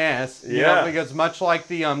burns my ass. Yeah. Because much like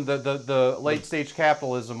the late stage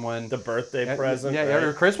capitalism when The birthday present. yeah, right?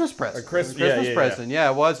 or Christmas present. A Christmas- Christmas yeah. present. Yeah,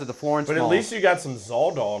 it was at the Florence But Mall. at least you got some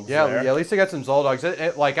Zoldogs yeah, there. at least I got some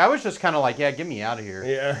Zoldogs. Like I was just kind of like, yeah, get me out of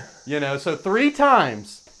here. Yeah. So 3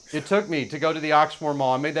 times it took me to go to the Oxmoor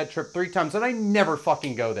Mall. I made that trip 3 times, and I never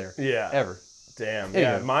fucking go there. Yeah. Ever. Damn. Anyway.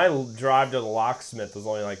 Yeah. My drive to the locksmith was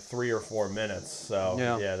only like 3 or 4 minutes. So,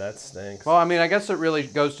 Yeah. yeah, that stinks. Well, I mean, I guess it really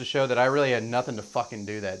goes to show that I really had nothing to fucking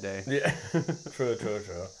do that day. Yeah. True.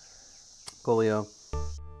 Coolio.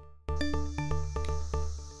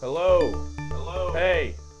 Hello.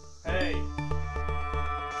 Hey.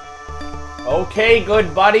 Okay,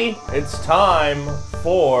 good buddy. It's time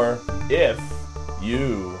for If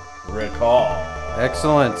You Recall.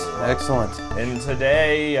 Excellent. And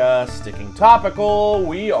today, sticking topical,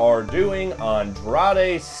 we are doing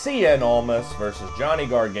Andrade Cien Almas versus Johnny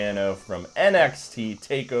Gargano from NXT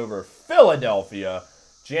TakeOver Philadelphia,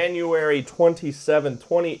 January 27,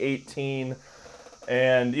 2018.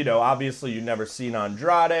 And, obviously you've never seen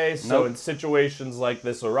Andrade, so Nope. in situations like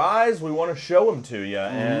this arise, we want to show him to you.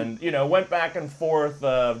 And, went back and forth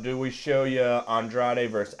of, do we show you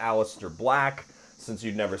Andrade versus Aleister Black, since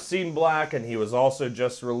you'd never seen Black, and he was also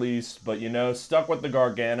just released, but, stuck with the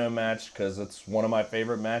Gargano match, because it's one of my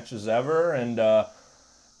favorite matches ever, and,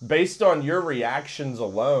 based on your reactions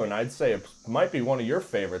alone, I'd say it might be one of your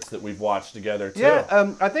favorites that we've watched together too.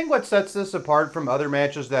 Yeah, I think what sets this apart from other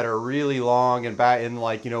matches that are really long and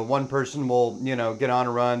like, one person will, get on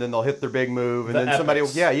a run, then they'll hit their big move, and The then somebody will,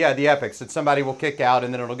 epics. the epics, and somebody will kick out,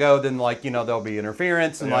 and then it'll go, then like, there'll be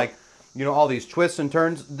interference and Yeah. like, all these twists and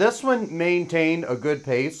turns. This one maintained a good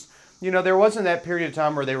pace. There wasn't that period of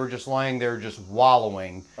time where they were just lying there, just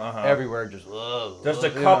wallowing everywhere, just Just a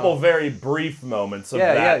couple very brief moments of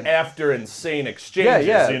Yeah, that yeah. after insane exchanges,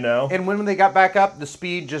 And when they got back up, the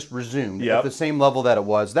speed just resumed Yep. at the same level that it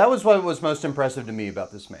was. That was what was most impressive to me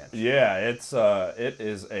about this match. Yeah, it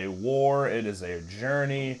is a war. It is a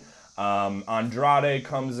journey. Andrade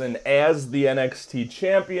comes in as the NXT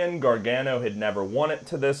champion. Gargano had never won it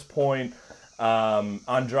to this point.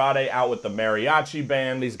 Andrade out with the mariachi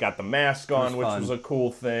band. He's got the mask on, which fun. was a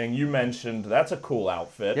cool thing. You mentioned that's a cool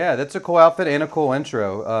outfit. Yeah, that's a cool outfit and a cool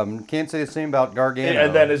intro. Can't say the same about Gargano.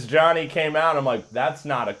 And then as Johnny came out, I'm like, that's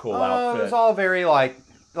not a cool It outfit. was all very like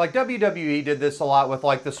WWE did this a lot with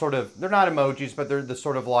like the sort of, they're not emojis, but they're the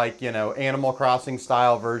sort of like, Animal Crossing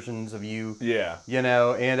style versions of you. Yeah.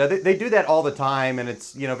 And they do that all the time, and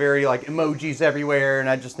it's, very like emojis everywhere, and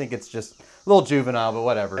I just think it's just a little juvenile, but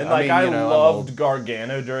whatever. And I I mean, I'm loved old.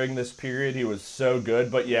 Gargano during this period. He was so good.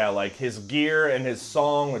 But yeah, like his gear and his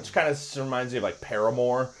song, which kind of reminds me of like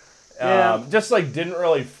Paramore. Yeah. Just like didn't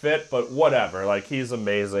really fit, but whatever. Like he's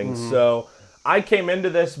amazing. So I came into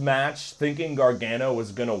this match thinking Gargano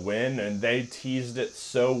was going to win, and they teased it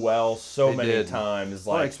so well so They many did. times.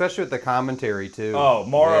 Well, Like, especially with the commentary too. oh,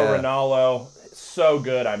 Mauro Yeah. Ranallo, so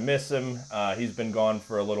good. I miss him. He's been gone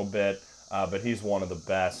for a little bit, but he's one of the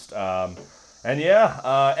best.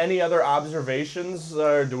 Any other observations,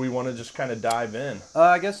 or do we want to just kind of dive in?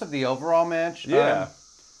 I guess of the overall match. Yeah.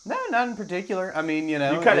 No, not in particular. I mean, You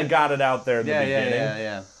kind of got it out there in the Yeah, beginning.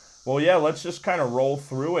 yeah. Well, yeah, let's just kind of roll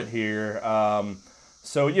through it here.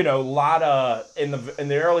 So, a lot of, in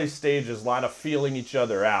the early stages, a lot of feeling each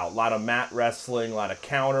other out, a lot of mat wrestling, a lot of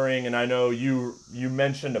countering, and I know you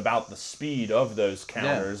mentioned about the speed of those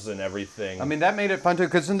counters and everything. I mean, that made it fun too,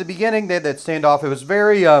 because in the beginning, they had that standoff. It was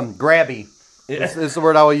very grabby. Is the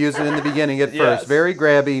word I will use it in the beginning at Yes. first. Very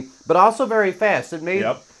grabby, but also very fast. It made,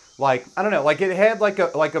 Yep. like, I don't know, like it had like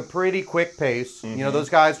a pretty quick pace. Mm-hmm. Those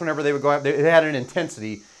guys, whenever they would go out, it had an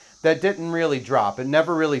intensity that didn't really drop. It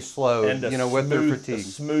never really slowed, and with their fatigue.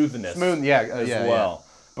 smoothness As as well.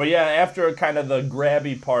 But yeah, after kind of the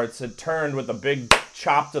grabby parts, it turned with a big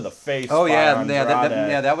chop to the face. Oh, by yeah,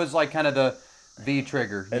 Andrade. that was like kind of the V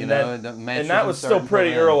trigger, And the match and that was still starting to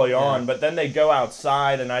pretty end. early Yeah. on, but then they go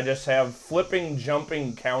outside, and I just have flipping,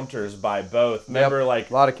 jumping counters by both. Remember, Yep, like,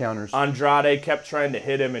 a lot of counters. Andrade kept trying to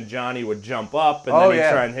hit him, and Johnny would jump up, and Oh, then he'd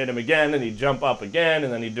yeah. try and hit him again, and he'd jump up again,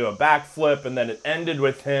 and then he'd do a backflip, and then it ended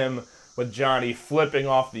with him, with Johnny flipping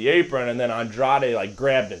off the apron, and then Andrade, like,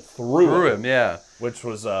 grabbed and threw him, yeah. which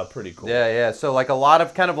was pretty cool. Yeah. So like a lot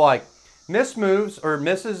of kind of like missed moves or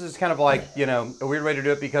misses is kind of like, a weird way to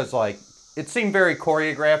do it because like it seemed very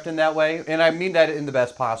choreographed in that way. And I mean that in the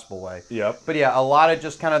best possible way. Yep. But yeah, a lot of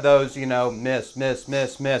just kind of those, miss.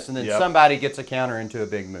 And then Yep. somebody gets a counter into a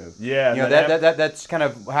big move. Yeah, and that's kind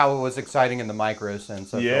of how it was exciting in the micro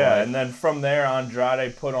sense. I feel Yeah, like. and then from there,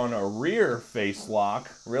 Andrade put on a rear face lock,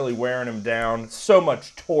 really wearing him down. So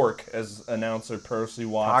much torque, as announcer Percy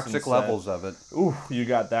Watson Toxic said. levels of it. Ooh, you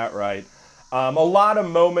got that right. A lot of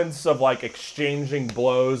moments of like exchanging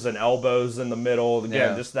blows and elbows in the middle. Again,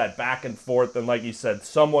 Yeah. just that back and forth. And like you said,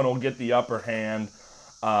 someone will get the upper hand.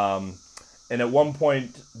 And at one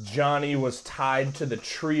point, Johnny was tied to the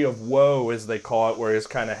tree of woe, as they call it, where he's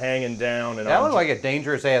kind of hanging down. And That looked like a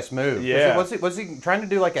dangerous ass move. Yeah. Was he trying to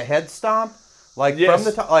do like a head stomp? Like Yes. from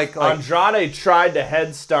the top? Like Andrade tried to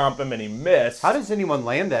head stomp him and he missed. how does anyone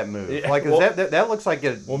land that move? Yeah, Like, well- that looks like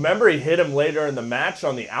it. Well, remember he hit him later in the match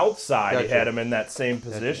on the outside. He Gotcha. had him in that same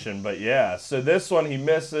position. But yeah, so this one he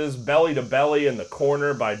misses belly to belly in the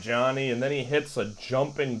corner by Johnny, and then he hits a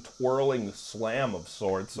jumping, twirling slam of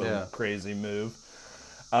sorts. A Yeah. crazy move.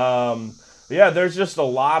 Yeah, there's just a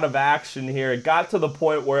lot of action here. It got to the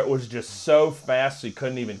point where it was just so fast he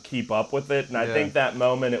couldn't even keep up with it. And I Yeah. think that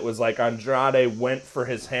moment it was like Andrade went for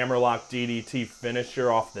his hammerlock DDT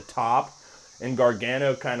finisher off the top, and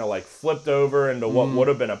Gargano kind of like flipped over into what would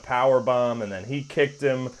have been a power bomb, and then he kicked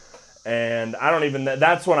him. And I don't even,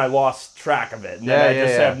 that's when I lost track of it. And then I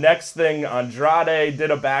just have next thing, Andrade did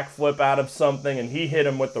a backflip out of something, and he hit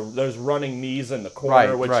him with those running knees in the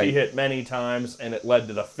corner, which he hit many times, and it led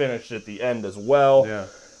to the finish at the end as well. Yeah.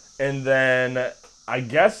 And then I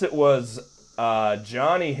guess it was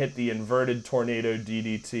Johnny hit the inverted tornado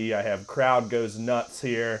DDT. I have crowd goes nuts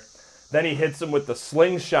here. Then he hits him with the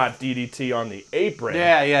slingshot DDT on the apron.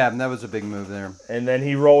 Yeah, that was a big move there. And then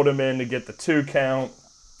he rolled him in to get the 2 count.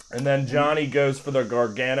 And then Johnny goes for the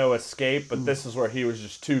Gargano escape, but this is where he was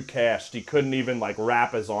just too cashed. He couldn't even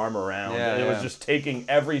wrap his arm around. It was just taking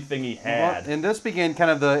everything he had. Well, and this began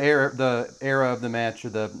kind of the era of the match, or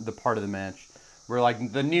the part of the match where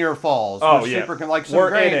the near falls. Oh, were yeah. Super, some We're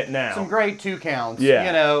great, in it now. Some great 2 counts.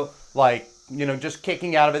 Yeah. Just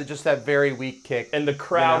kicking out of it, just that very weak kick. And the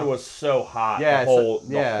crowd was so hot. Yeah, the whole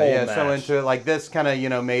match. so into it. This kind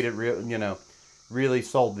of, made it real, really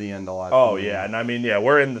sold the end a lot. Oh yeah, and I mean,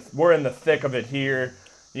 we're in the thick of it here.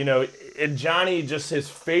 And Johnny, just his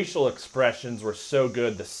facial expressions were so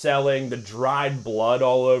good. The selling, the dried blood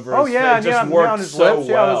all over his face. It just worked on his so lips.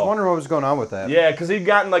 well. Yeah, I was wondering what was going on with that. Yeah, because he'd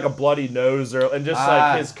gotten a bloody nose, and just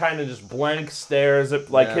his kind of just blank stares at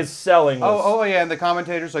his selling was... Oh yeah, and the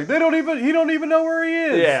commentators he don't even know where he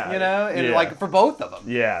is. Yeah. And for both of them.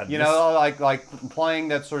 Yeah. Like playing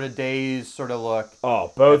that sort of dazed sort of look.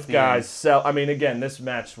 Oh, both guys sell. I mean, again, this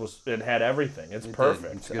match had everything. It's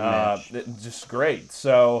perfect. It's a good match. Just great.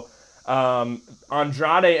 So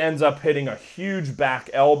Andrade ends up hitting a huge back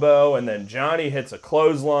elbow, and then Johnny hits a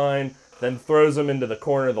clothesline, then throws him into the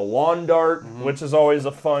corner of the lawn dart, which is always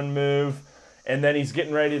a fun move. And then he's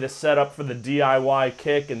getting ready to set up for the DIY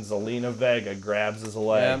kick, and Zelina Vega grabs his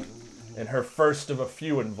leg. And her first of a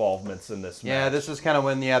few involvements in this match. Yeah, this is kind of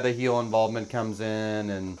when the heel involvement comes in,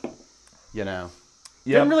 and didn't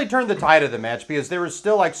really turn the tide of the match, because there was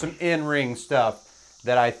still some in-ring stuff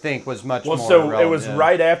that I think was much more relevant. It was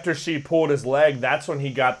right after she pulled his leg. That's when he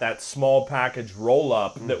got that small package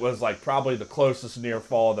roll-up that was probably the closest near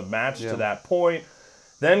fall of the match to that point.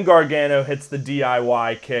 Then Gargano hits the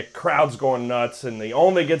DIY kick. Crowd's going nuts, and he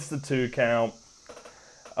only gets the 2 count.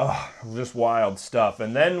 Just wild stuff.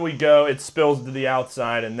 And then it spills to the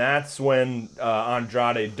outside, and that's when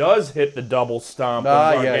Andrade does hit the double stomp when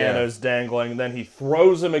Gargano's dangling. Then he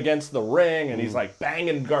throws him against the ring, and he's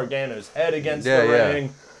banging Gargano's head against the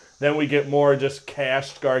ring. Then we get more just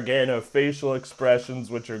cashed Gargano facial expressions,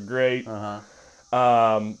 which are great.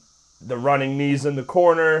 The running knees in the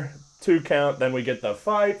corner, 2 count. Then we get the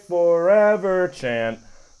fight forever chant.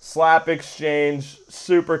 Slap exchange,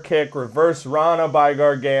 super kick, reverse Rana by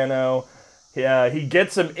Gargano. He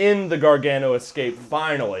gets him in the Gargano escape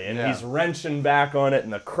finally, and he's wrenching back on it,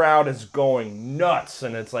 and the crowd is going nuts.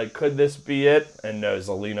 And it's could this be it? And no,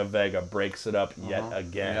 Zelina Vega breaks it up yet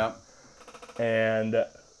again. Yep. And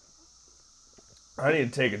I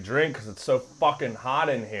need to take a drink because it's so fucking hot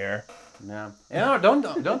in here. Yeah. Don't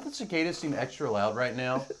the cicadas seem extra loud right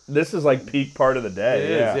now? This is peak part of the day. It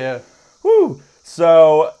is, yeah. Woo!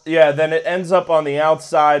 So, then it ends up on the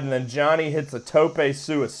outside, and then Johnny hits a tope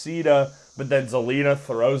suicida, but then Zelina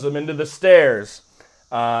throws him into the stairs.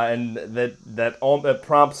 And that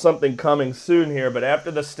prompts something coming soon here, but after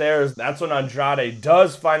the stairs, that's when Andrade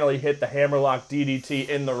does finally hit the hammerlock DDT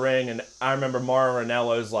in the ring, and I remember Mauro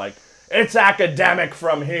Ranello's it's academic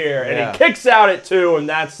from here, and he kicks out at 2, and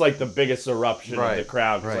that's the biggest eruption of the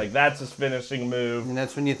crowd. Because that's his finishing move. And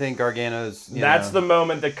that's when you think Gargano's. That's the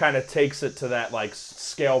moment that kind of takes it to that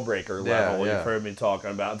scale breaker level yeah. you've heard me talking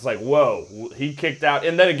about. It's whoa, he kicked out,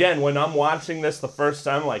 and then again when I'm watching this the first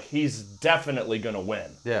time, he's definitely gonna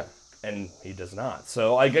win. Yeah, and he does not.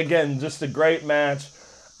 So again, just a great match.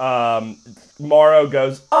 Mauro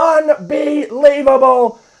goes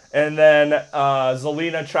unbelievable. And then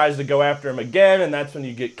Zelina tries to go after him again, and that's when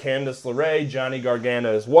you get Candice LeRae, Johnny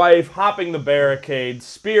Gargano's wife, hopping the barricade,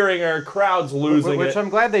 spearing her, crowd's losing which it. I'm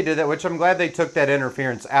glad they did that, which I'm glad they took that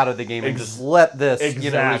interference out of the game and just let this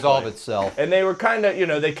resolve itself. And they were kind of,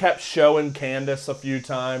 they kept showing Candice a few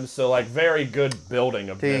times, so very good building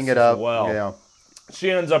of Teeing this it as up, well. yeah.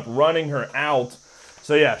 She ends up running her out.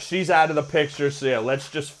 So she's out of the picture, so let's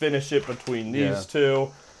just finish it between these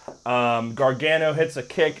two. Gargano hits a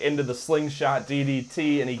kick into the slingshot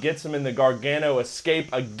DDT, and he gets him in the Gargano escape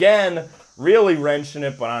again, really wrenching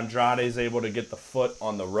it, but Andrade's able to get the foot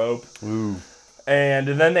on the rope. Ooh. And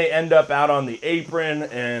then they end up out on the apron,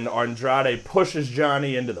 and Andrade pushes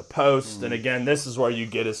Johnny into the post, and again, this is where you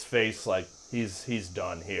get his face he's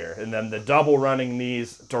done here. And then the double running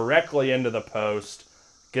knees directly into the post,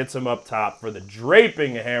 gets him up top for the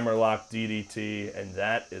draping hammerlock DDT, and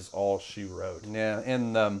that is all she wrote. Yeah,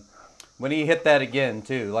 and when he hit that again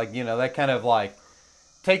too, that kind of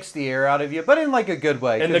takes the air out of you, but in a good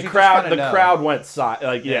way. And the crowd went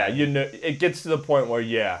it gets to the point where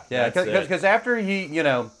because after he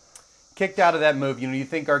kicked out of that move, you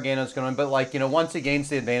think Gargano's going to win, but once he gains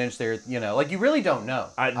the advantage there, you really don't know.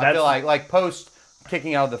 I feel like post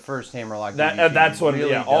kicking out of the first Hammerlock. That's when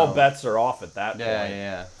really all don't. bets are off at that Yeah, point.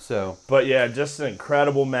 yeah. So, But yeah, just an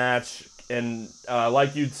incredible match, and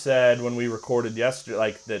like you'd said when we recorded yesterday,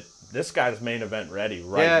 like that this guy's main event ready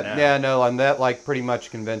now. Yeah, no, and that like pretty much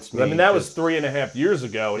convinced me. I mean, that was 'cause- 3.5 years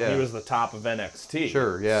ago, and Yeah. he was the top of NXT.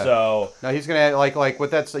 Sure, yeah. So No, he's gonna like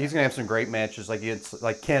with that. He's gonna have some great matches. Like it's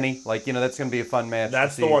like Kenny. Like that's gonna be a fun match.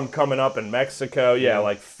 that's to the see. one coming up in Mexico. Yeah,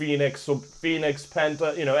 like Phoenix,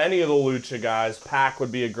 Penta. Any of the Lucha guys. Pac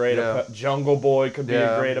would be a great. Yeah. Jungle Boy could be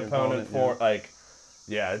a great good opponent opponent, for.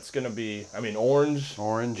 Yeah, it's gonna be. I mean, Orange.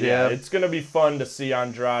 Yeah. It's gonna be fun to see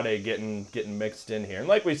Andrade getting mixed in here. And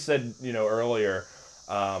like we said, earlier,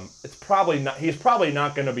 it's probably not. He's probably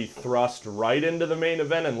not gonna be thrust right into the main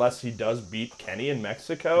event unless he does beat Kenny in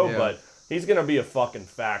Mexico. Yeah. But he's gonna be a fucking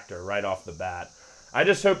factor right off the bat. I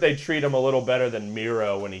just hope they treat him a little better than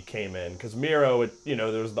Miro when he came in, because Miro, there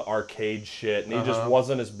was the arcade shit, and he just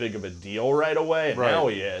wasn't as big of a deal right away, and Right. now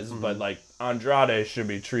he is. But like Andrade should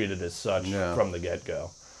be treated as such Yeah. from the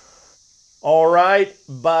get-go. All right,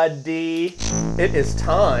 buddy, it is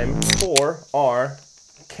time for our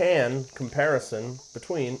can comparison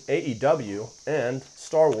between AEW and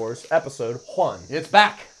Star Wars Episode 1. It's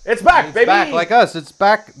back. It's back, It's baby! back like us. It's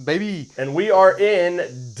back, baby. And we are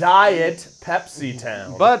in Diet Pepsi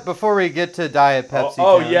Town. But before we get to Diet Pepsi,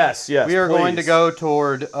 Oh, Town, yes, we are going to please. go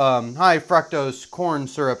toward high fructose corn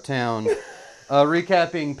syrup town,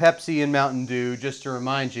 recapping Pepsi and Mountain Dew, just to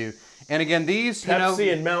remind you. And again, these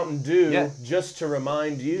Pepsi and Mountain Dew, Yeah. just to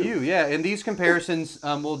remind you. and these comparisons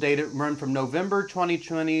will run from November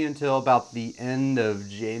 2020 until about the end of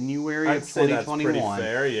January I'd of say that's 2021. pretty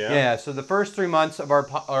fair, yeah. Yeah, so the first 3 months of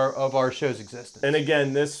our show's existence. And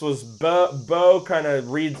again, this was Bo kind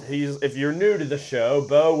of reads. If you're new to the show,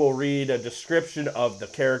 Bo will read a description of the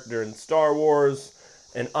character in Star Wars,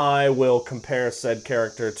 and I will compare said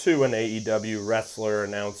character to an AEW wrestler,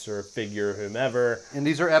 announcer, figure, whomever. And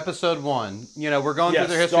these are episode 1. We're going Yeah, through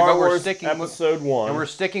their history, Star but we're Wars sticking episode 1. and we're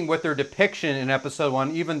sticking with their depiction in episode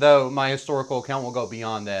 1, even though my historical account will go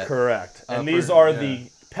beyond that. Correct. And these for- are yeah. the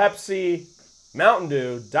Pepsi, Mountain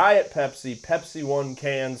Dew, Diet Pepsi, Pepsi One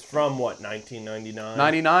cans from what, 1999?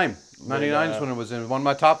 99. 99 is when it was in one of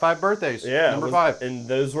my top 5 birthdays. Yeah, Number 5. And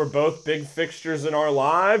those were both big fixtures in our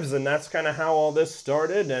lives, and that's kind of how all this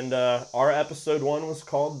started. And our episode 1 was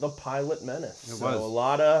called The Pilot Menace. It so was. a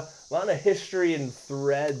lot of history and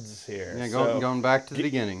threads here. Yeah, So going back to the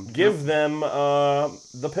beginning. give them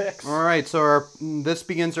the picks. All right, so this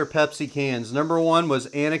begins our Pepsi cans. Number 1 was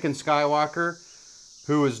Anakin Skywalker,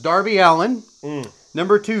 who was Darby Allin.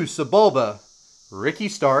 Number 2, Sebulba, Ricky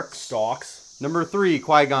Starks. Stalks. Number 3,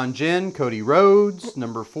 Qui-Gon Jinn, Cody Rhodes.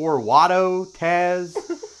 Number 4, Watto, Taz.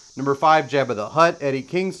 Number 5, Jabba the Hutt, Eddie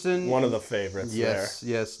Kingston. One of the favorites Yes,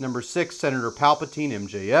 yes. Number 6, Senator Palpatine,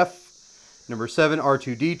 MJF. Number 7,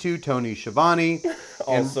 R2-D2, Tony Schiavone. there.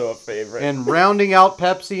 Also a favorite. And rounding out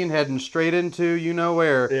Pepsi and heading straight into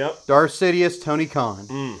you-know-where, Yep. Darth Sidious, Tony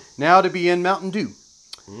Khan. Now to be in Mountain Dew.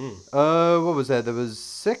 What was that? That was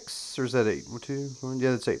 6? Or is that 8? 2, 1,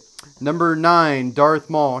 yeah, that's 8. Number 9, Darth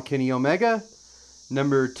Maul, Kenny Omega.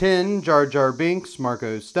 Number 10, Jar Jar Binks,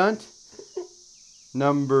 Marco Stunt.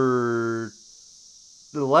 Number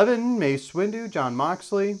 11, Mace Windu, John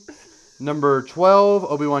Moxley. Number 12,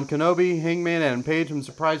 Obi-Wan Kenobi, Hangman, Adam Page. I'm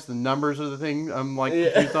surprised the numbers are the thing I'm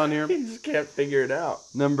confused on here. You just can't figure it out.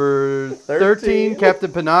 Number 13,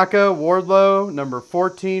 Captain Panaka, Wardlow. Number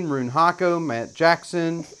 14, Rune Hako, Matt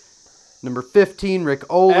Jackson. Number 15, Rick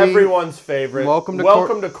Oley. Everyone's favorite. Welcome to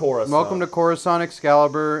Coruscant. Welcome to Coruscant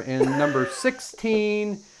Excalibur. And number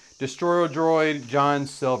 16, Destroyer Droid, John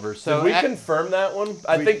Silver. So Did we confirm that one?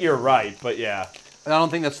 I think you're right, but yeah. I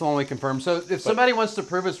don't think that's the one we confirmed. So if somebody wants to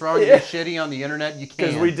prove us wrong and Yeah. be shitty on the internet, you can.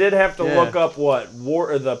 Because we did have to Yeah. look up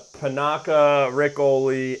the Panaka, Rick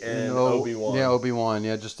Oley, and Obi-Wan. Yeah, Obi-Wan.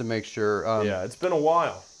 Yeah, just to make sure. Yeah, it's been a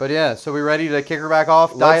while. But yeah, so we ready to kick her back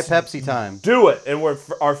off? Let's Diet Pepsi time. Do it, and we're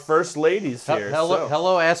our first ladies here. Hello,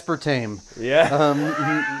 hello, aspartame. Yeah.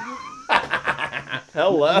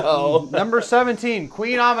 Hello. Number 17,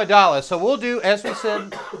 Queen Amidala. So we'll do, as we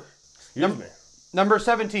said, Excuse me. number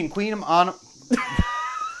 17,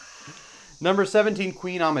 Number 17,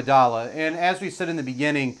 Queen Amidala. And as we said in the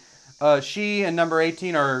beginning, she and number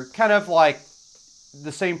 18 are kind of like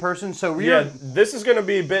the same person. So Yeah, this is going to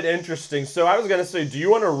be a bit interesting. So I was going to say, do you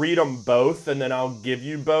want to read them both, and then I'll give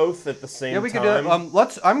you both at the same time? Yeah, we could do it.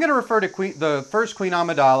 I'm going to refer to the first Queen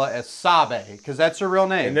Amidala as Sabe, because that's her real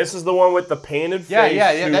name. And this is the one with the painted face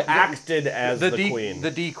who acted as the queen. The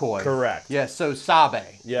decoy. Correct. Yes, so Sabe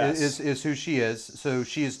Yes. is who she is. So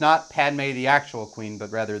she is not Padme, the actual queen,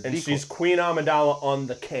 but rather the And decoy. she's Queen Amidala on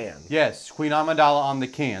the can. Yes, Queen Amidala on the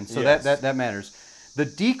can. So Yes. that matters. the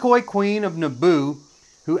decoy queen of Naboo,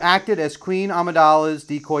 who acted as Queen Amidala's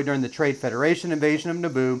decoy during the Trade Federation invasion of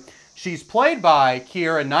Naboo. She's played by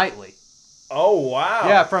Keira Knightley. Oh, wow.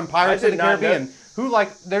 Yeah, from Pirates I of did the not Caribbean. know. Who,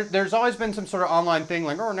 like, there's always been some sort of online thing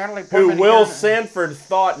like, oh, Natalie Portman. Who Will Keira- Sanford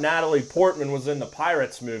thought Natalie Portman was in the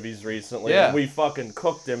Pirates movies recently, Yeah. and we fucking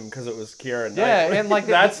cooked him because it was Keira Knightley. Yeah, and like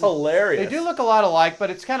that's hilarious. They do look a lot alike, but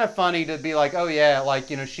it's kind of funny to be like, oh yeah, like,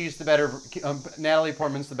 you know, she's the better, Natalie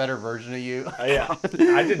Portman's the better version of you. Yeah,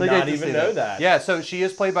 I did Like, I not hate to even say know that. Yeah, so she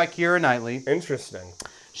is played by Keira Knightley. Interesting.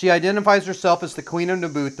 She identifies herself as the Queen of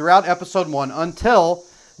Naboo throughout Episode 1 until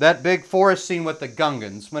that big forest scene with the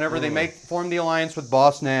Gungans. Whenever they form the alliance with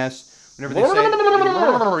Boss Nass, whenever they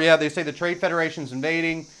say, they say the Trade Federation's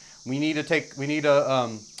invading. We need to take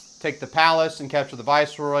the palace and capture the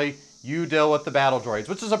Viceroy. You deal with the battle droids,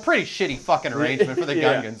 which is a pretty shitty fucking arrangement for the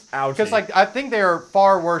Yeah, Gungans. ouchie. Because like I think they are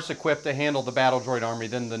far worse equipped to handle the battle droid army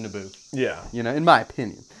than the Naboo. Yeah. You know, in my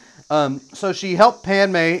opinion. So she helped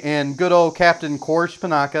Padme and good old Captain Korsh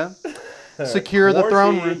Panaka secure the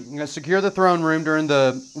throne room during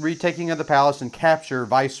the retaking of the palace and capture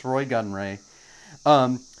Viceroy Gunray.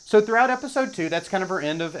 So throughout Episode 2, that's kind of her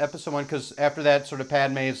end of Episode 1, because after that, sort of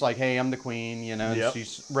Padme is like, hey, I'm the queen, you know, Yep.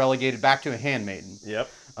 she's relegated back to a handmaiden. Yep.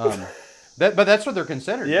 But that's what they're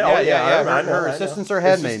considered. Yeah, I know, Her I know. assistants are It's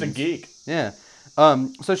handmaidens. just a geek. Yeah.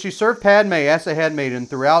 So she served Padme as a handmaiden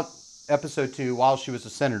throughout Episode 2 while she was a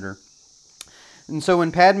senator. And so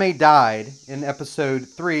when Padme died in Episode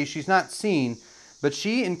 3, she's not seen, but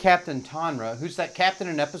she and Captain Tonra, who's that captain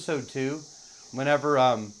in Episode 2, whenever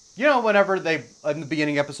they, in the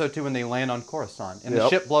beginning of Episode 2, when they land on Coruscant, and the Yep.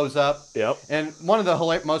 ship blows up. Yep. And one of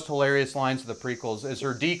the most hilarious lines of the prequels is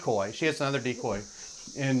her decoy. She has another decoy.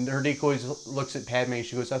 And her decoy looks at Padme and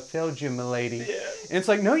she goes, I failed you, milady. Yeah. And it's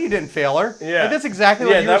like, no, you didn't fail her. Yeah. Like, that's exactly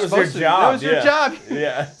what you were that was supposed your to do. job. That was your yeah. job.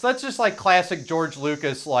 Yeah. So that's just like classic George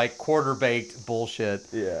Lucas, like quarter-baked bullshit.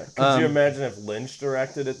 Yeah. Could you imagine if Lynch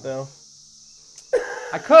directed it, though?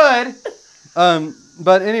 I could.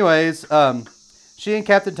 But anyways, she and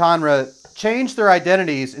Captain Tonra changed their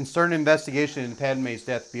identities and started an investigation into Padme's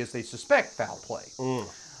death because they suspect foul play.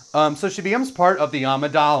 So she becomes part of the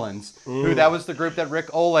Amidalans, who that was the group that Rick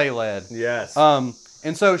Ole led. Yes.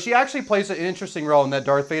 And so she actually plays an interesting role in that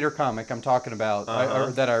Darth Vader comic I'm talking about,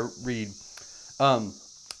 or that I read.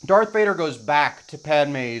 Darth Vader goes back to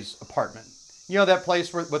Padme's apartment. You know that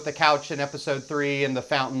place with the couch in Episode 3 and the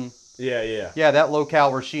fountain? yeah. Yeah, that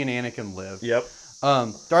locale where she and Anakin live. Yep.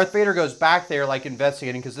 Darth Vader goes back there, like,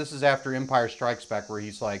 investigating, because this is after Empire Strikes Back, where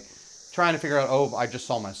he's, like, trying to figure out, oh, I just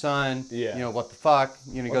saw my son. Yeah. You know, what the fuck?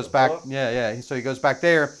 You know, he What goes the back. fuck? Yeah. So he goes back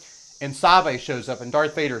there, and Sabe shows up, and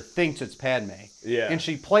Darth Vader thinks it's Padme. Yeah. And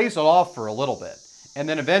she plays it off for a little bit. And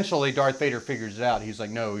then eventually Darth Vader figures it out. He's like,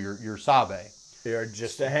 no, you're Sabe. You're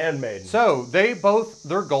just a handmaiden. So their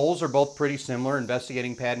goals are both pretty similar,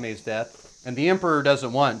 investigating Padme's death. And the Emperor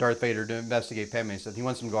doesn't want Darth Vader to investigate Padme's death. He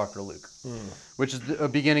wants him to go after Luke, which is the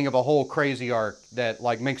beginning of a whole crazy arc that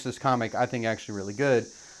like makes this comic, I think, actually really good.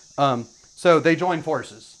 So they join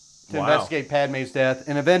forces to investigate Padme's death,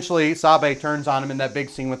 and eventually Sabe turns on him in that big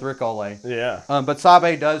scene with Rick Ole. Yeah. But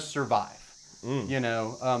Sabe does survive,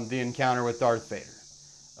 the encounter with Darth Vader.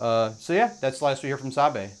 So yeah, that's the last we hear from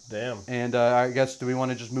Sabe. Damn. And I guess, do we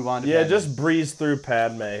want to just move on to Yeah, Padme? just breeze through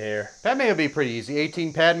Padme here. Padme will be pretty easy.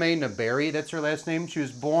 18 Padme Naberi, that's her last name. She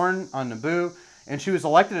was born on Naboo, and she was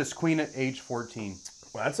elected as queen at age 14.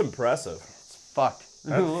 Well, that's impressive. Fuck.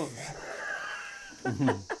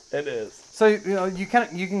 It is. So you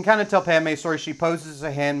can kind of tell Padme's story. She poses as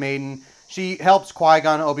a handmaiden. She helps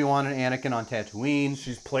Qui-Gon, Obi-Wan, and Anakin on Tatooine.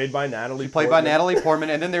 She's played by Natalie Played by Natalie Portman,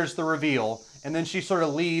 and then there's the reveal. And then she sort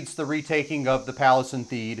of leads the retaking of the palace in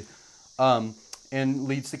Theed, and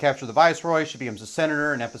leads to capture the Viceroy. She becomes a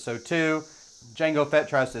senator in Episode 2. Jango Fett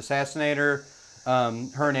tries to assassinate her.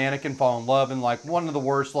 Her and Anakin fall in love in like one of the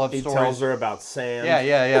worst love He stories. tells her about sand.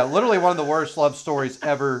 Yeah. Literally one of the worst love stories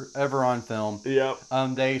ever on film. Yep.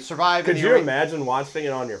 They survive. Could you imagine watching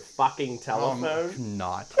it on your fucking telephone?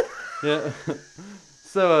 Not. Yeah.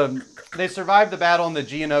 So they survive the battle in the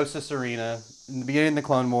Geonosis arena in the beginning of the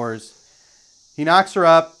Clone Wars. He knocks her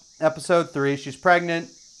up. Episode 3. She's pregnant.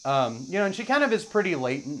 And she kind of is pretty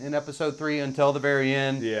latent in Episode 3 until the very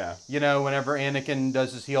end. Yeah. Whenever Anakin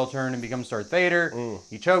does his heel turn and becomes Darth Vader,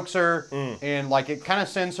 he chokes her, and like it kind of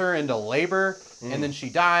sends her into labor, and then she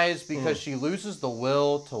dies because she loses the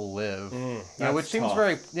will to live. Which seems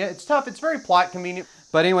tough. it's tough. It's very plot convenient.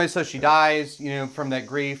 But anyway, so she dies, from that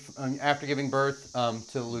grief after giving birth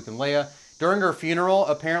to Luke and Leia. During her funeral,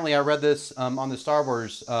 apparently I read this on the Star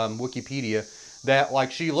Wars Wikipedia, that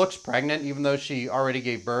like she looks pregnant even though she already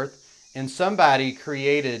gave birth, and somebody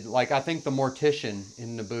created, like, I think the mortician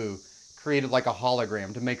in Naboo created like a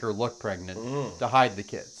hologram to make her look pregnant to hide the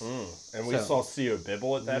kids. And we saw C.O.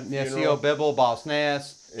 Bibble at that Yeah, funeral. C.O. Bibble, Boss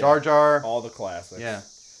Nass, Jar Jar. All the classics. Yeah.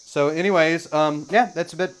 So anyways,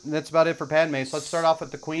 that's about it for Padme. So let's start off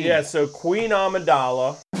with the Queen. Yeah, so Queen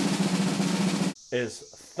Amidala is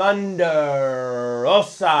Thunder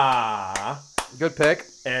Rosa. Good pick.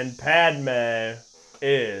 And Padme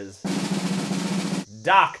is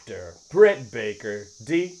Dr. Britt Baker,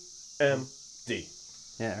 DMD.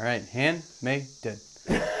 Yeah, all right. Handmaiden.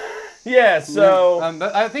 Yeah, so...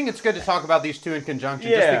 but I think it's good to talk about these two in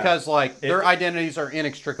conjunction, just because, like, their identities are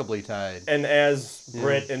inextricably tied. And as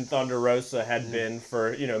Britt and Thunder Rosa had been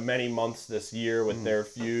for, many months this year with their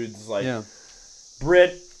feuds, like,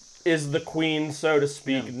 Britt is the queen, so to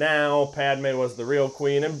speak, now. Padme was the real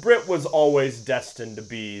queen, and Britt was always destined to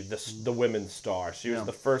be the women's star. She was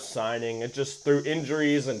the first signing. It just, through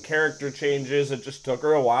injuries and character changes, it just took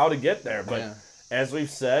her a while to get there. But as we've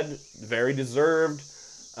said, very deserved.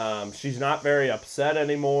 She's not very upset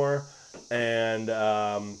anymore. And,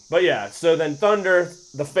 but yeah, so then Thunder,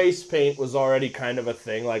 the face paint was already kind of a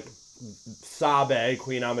thing. Like, Sabe,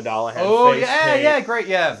 Queen Amidala, had face paint. Yeah, great,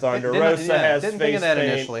 yeah. Thunder Rosa has didn't face think of that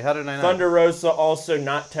paint. initially. How did I know? Thunder Rosa also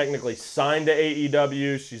not technically signed to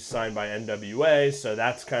AEW. She's signed by NWA, so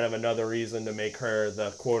that's kind of another reason to make her the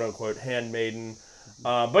quote-unquote handmaiden.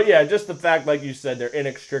 But yeah, just the fact, like you said, they're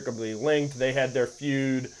inextricably linked. They had their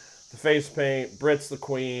feud, the face paint, Britt's the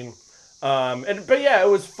queen. But yeah, it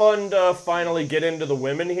was fun to finally get into the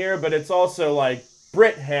women here, but it's also like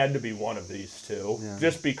Britt had to be one of these two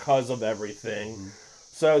just because of everything.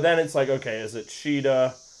 So then it's like, okay, is it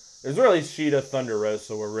Sheeta? There's really Sheeta, Thunder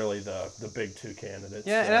Rosa were really the big two candidates.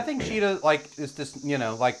 Yeah, and I think Sheeta, like, is this,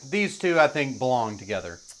 like, these two, I think, belong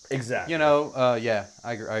together. Exactly.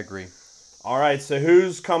 I agree. All right, so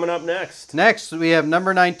who's coming up next? Next, we have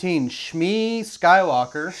number 19, Shmi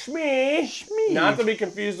Skywalker. Shmi. Not to be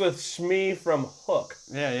confused with Shmi from Hook.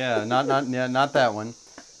 Yeah, not that one.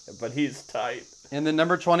 But he's tight. And then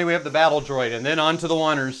number 20, we have the Battle Droid, and then on to the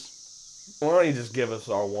Wonders. Why don't you just give us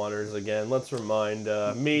our Wonders again? Let's remind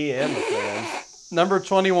me and the fans. Number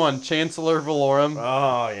 21, Chancellor Valorum.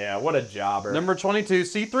 Oh, yeah, what a jobber. Number 22,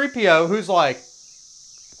 C-3PO, who's like...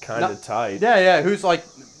 kind of tight. Yeah, who's like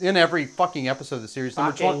in every fucking episode of the series.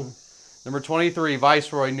 Number 23,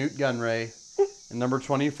 Viceroy Newt Gunray. And number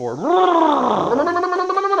 24...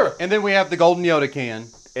 and then we have the Golden Yoda can.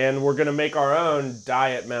 And we're going to make our own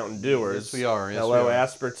Diet Mountain Dewers. Yes, we are. Hello,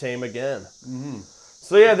 aspartame again. Mm-hmm.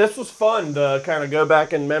 So yeah, this was fun to kind of go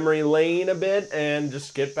back in memory lane a bit and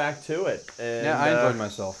just get back to it. And, yeah, I enjoyed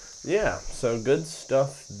myself. Yeah, so good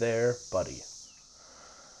stuff there, buddy.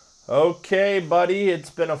 Okay, buddy, it's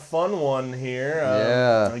been a fun one here.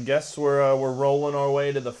 I guess we're rolling our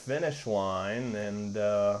way to the finish line, and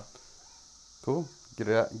cool. Get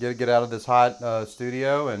out of this hot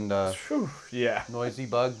studio and noisy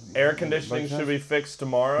bug. Air conditioning should be fixed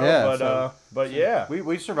tomorrow. But yeah,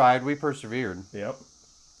 we survived. We persevered. Yep.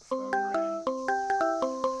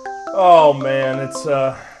 Oh man,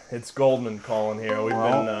 it's Goldman calling here. We've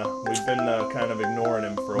been kind of ignoring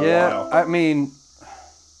him for a while. Yeah, I mean,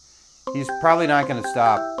 he's probably not going to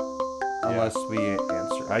stop unless we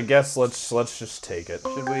answer. I guess let's just take it.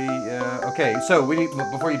 Should we? Okay, so we need,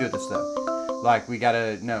 before you do this stuff, like, we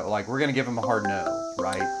gotta know, like, we're gonna give him a hard no,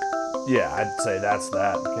 right? Yeah, I'd say that's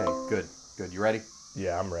that. Okay, good. You ready?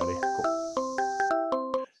 Yeah, I'm ready.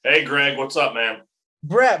 Cool. Hey, Greg, what's up, man?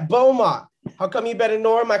 Brett Beaumont, how come you been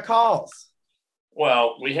ignoring my calls?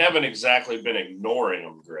 Well, we haven't exactly been ignoring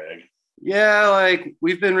them, Greg. Yeah, like,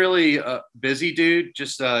 we've been really busy, dude.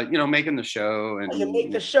 Just, making the show. And you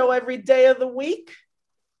make the show every day of the week?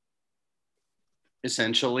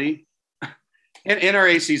 Essentially. And our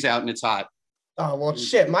AC's out and it's hot. Oh, well,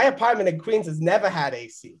 shit. My apartment in Queens has never had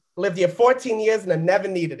AC. Lived here 14 years and I never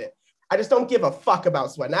needed it. I just don't give a fuck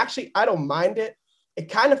about sweating. Actually, I don't mind it. It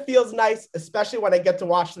kind of feels nice, especially when I get to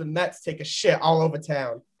watch the Mets take a shit all over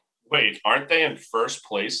town. Wait, aren't they in first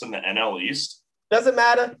place in the NL East? Doesn't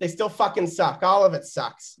matter. They still fucking suck. All of it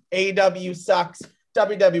sucks. AEW sucks.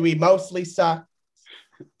 WWE mostly sucks.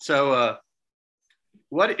 So,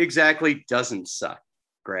 what exactly doesn't suck,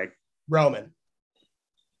 Greg? Roman.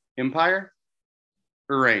 Empire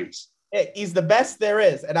or Reigns? He's the best there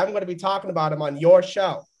is, and I'm going to be talking about him on your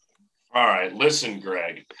show. All right, listen,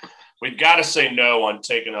 Greg. We've got to say no on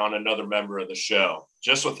taking on another member of the show.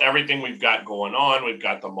 Just with everything we've got going on, we've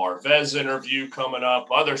got the Marvez interview coming up,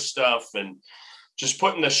 other stuff, and just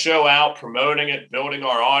putting the show out, promoting it, building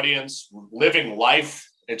our audience, living life.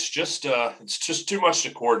 It's just too much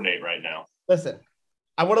to coordinate right now. Listen,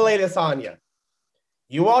 I want to lay this on you.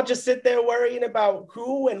 You all just sit there worrying about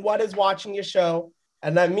who and what is watching your show.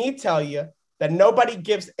 And let me tell you that nobody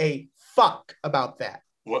gives a fuck about that.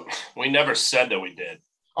 What? We never said that we did.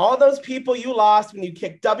 All those people you lost when you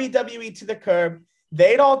kicked WWE to the curb,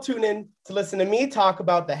 they'd all tune in to listen to me talk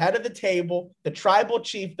about the head of the table, the tribal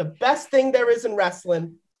chief, the best thing there is in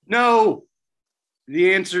wrestling. No.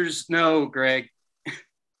 The answer's no, Greg.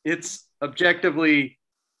 It's objectively,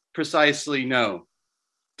 precisely no.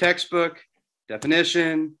 Textbook,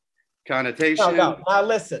 definition, connotation. No. Now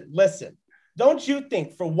listen. Don't you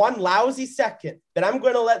think for one lousy second that I'm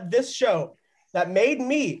going to let this show that made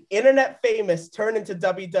me internet famous turn into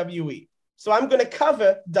WWE. So I'm going to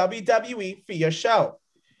cover WWE for your show.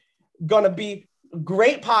 Going to be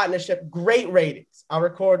great partnership, great ratings. I'll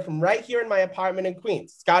record from right here in my apartment in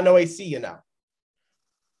Queens. It's got no AC, you know.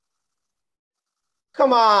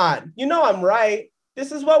 Come on. You know I'm right.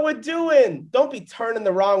 This is what we're doing. Don't be turning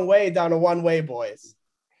the wrong way down a one-way, boys.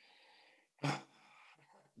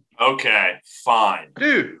 Okay, fine.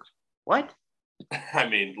 Dude, what? I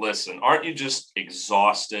mean, listen, aren't you just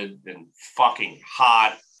exhausted and fucking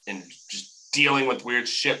hot and just dealing with weird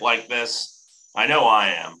shit like this? I know I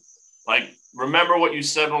am. Like, remember what you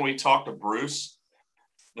said when we talked to Bruce?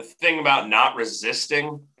 The thing about not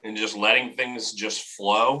resisting and just letting things just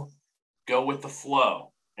flow? Go with the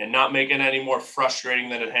flow and not make it any more frustrating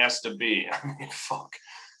than it has to be. I mean, fuck.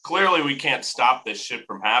 Clearly, we can't stop this shit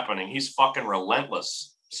from happening. He's fucking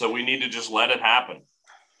relentless. So we need to just let it happen.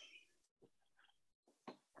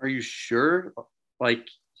 Are you sure? Like,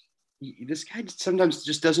 this guy sometimes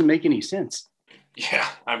just doesn't make any sense. Yeah,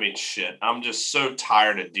 I mean, shit. I'm just so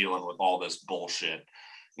tired of dealing with all this bullshit.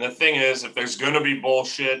 And the thing is, if there's going to be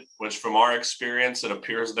bullshit, which from our experience, it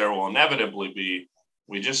appears there will inevitably be,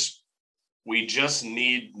 we just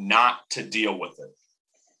need not to deal with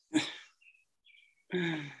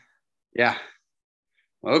it. Yeah.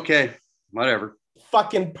 Okay. Whatever.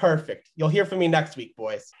 Fucking perfect. You'll hear from me next week,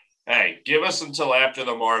 boys. Hey, give us until after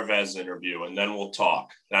the Marvez interview, and then we'll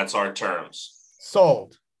talk. That's our terms.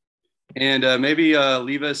 Sold. And maybe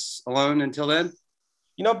leave us alone until then?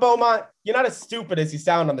 You know, Beaumont, you're not as stupid as you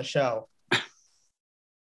sound on the show.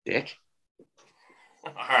 Dick.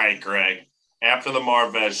 All right, Greg. After the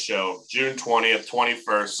Marvez show, June 20th,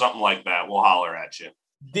 21st, something like that, we'll holler at you.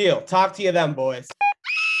 Deal. Talk to you then, boys.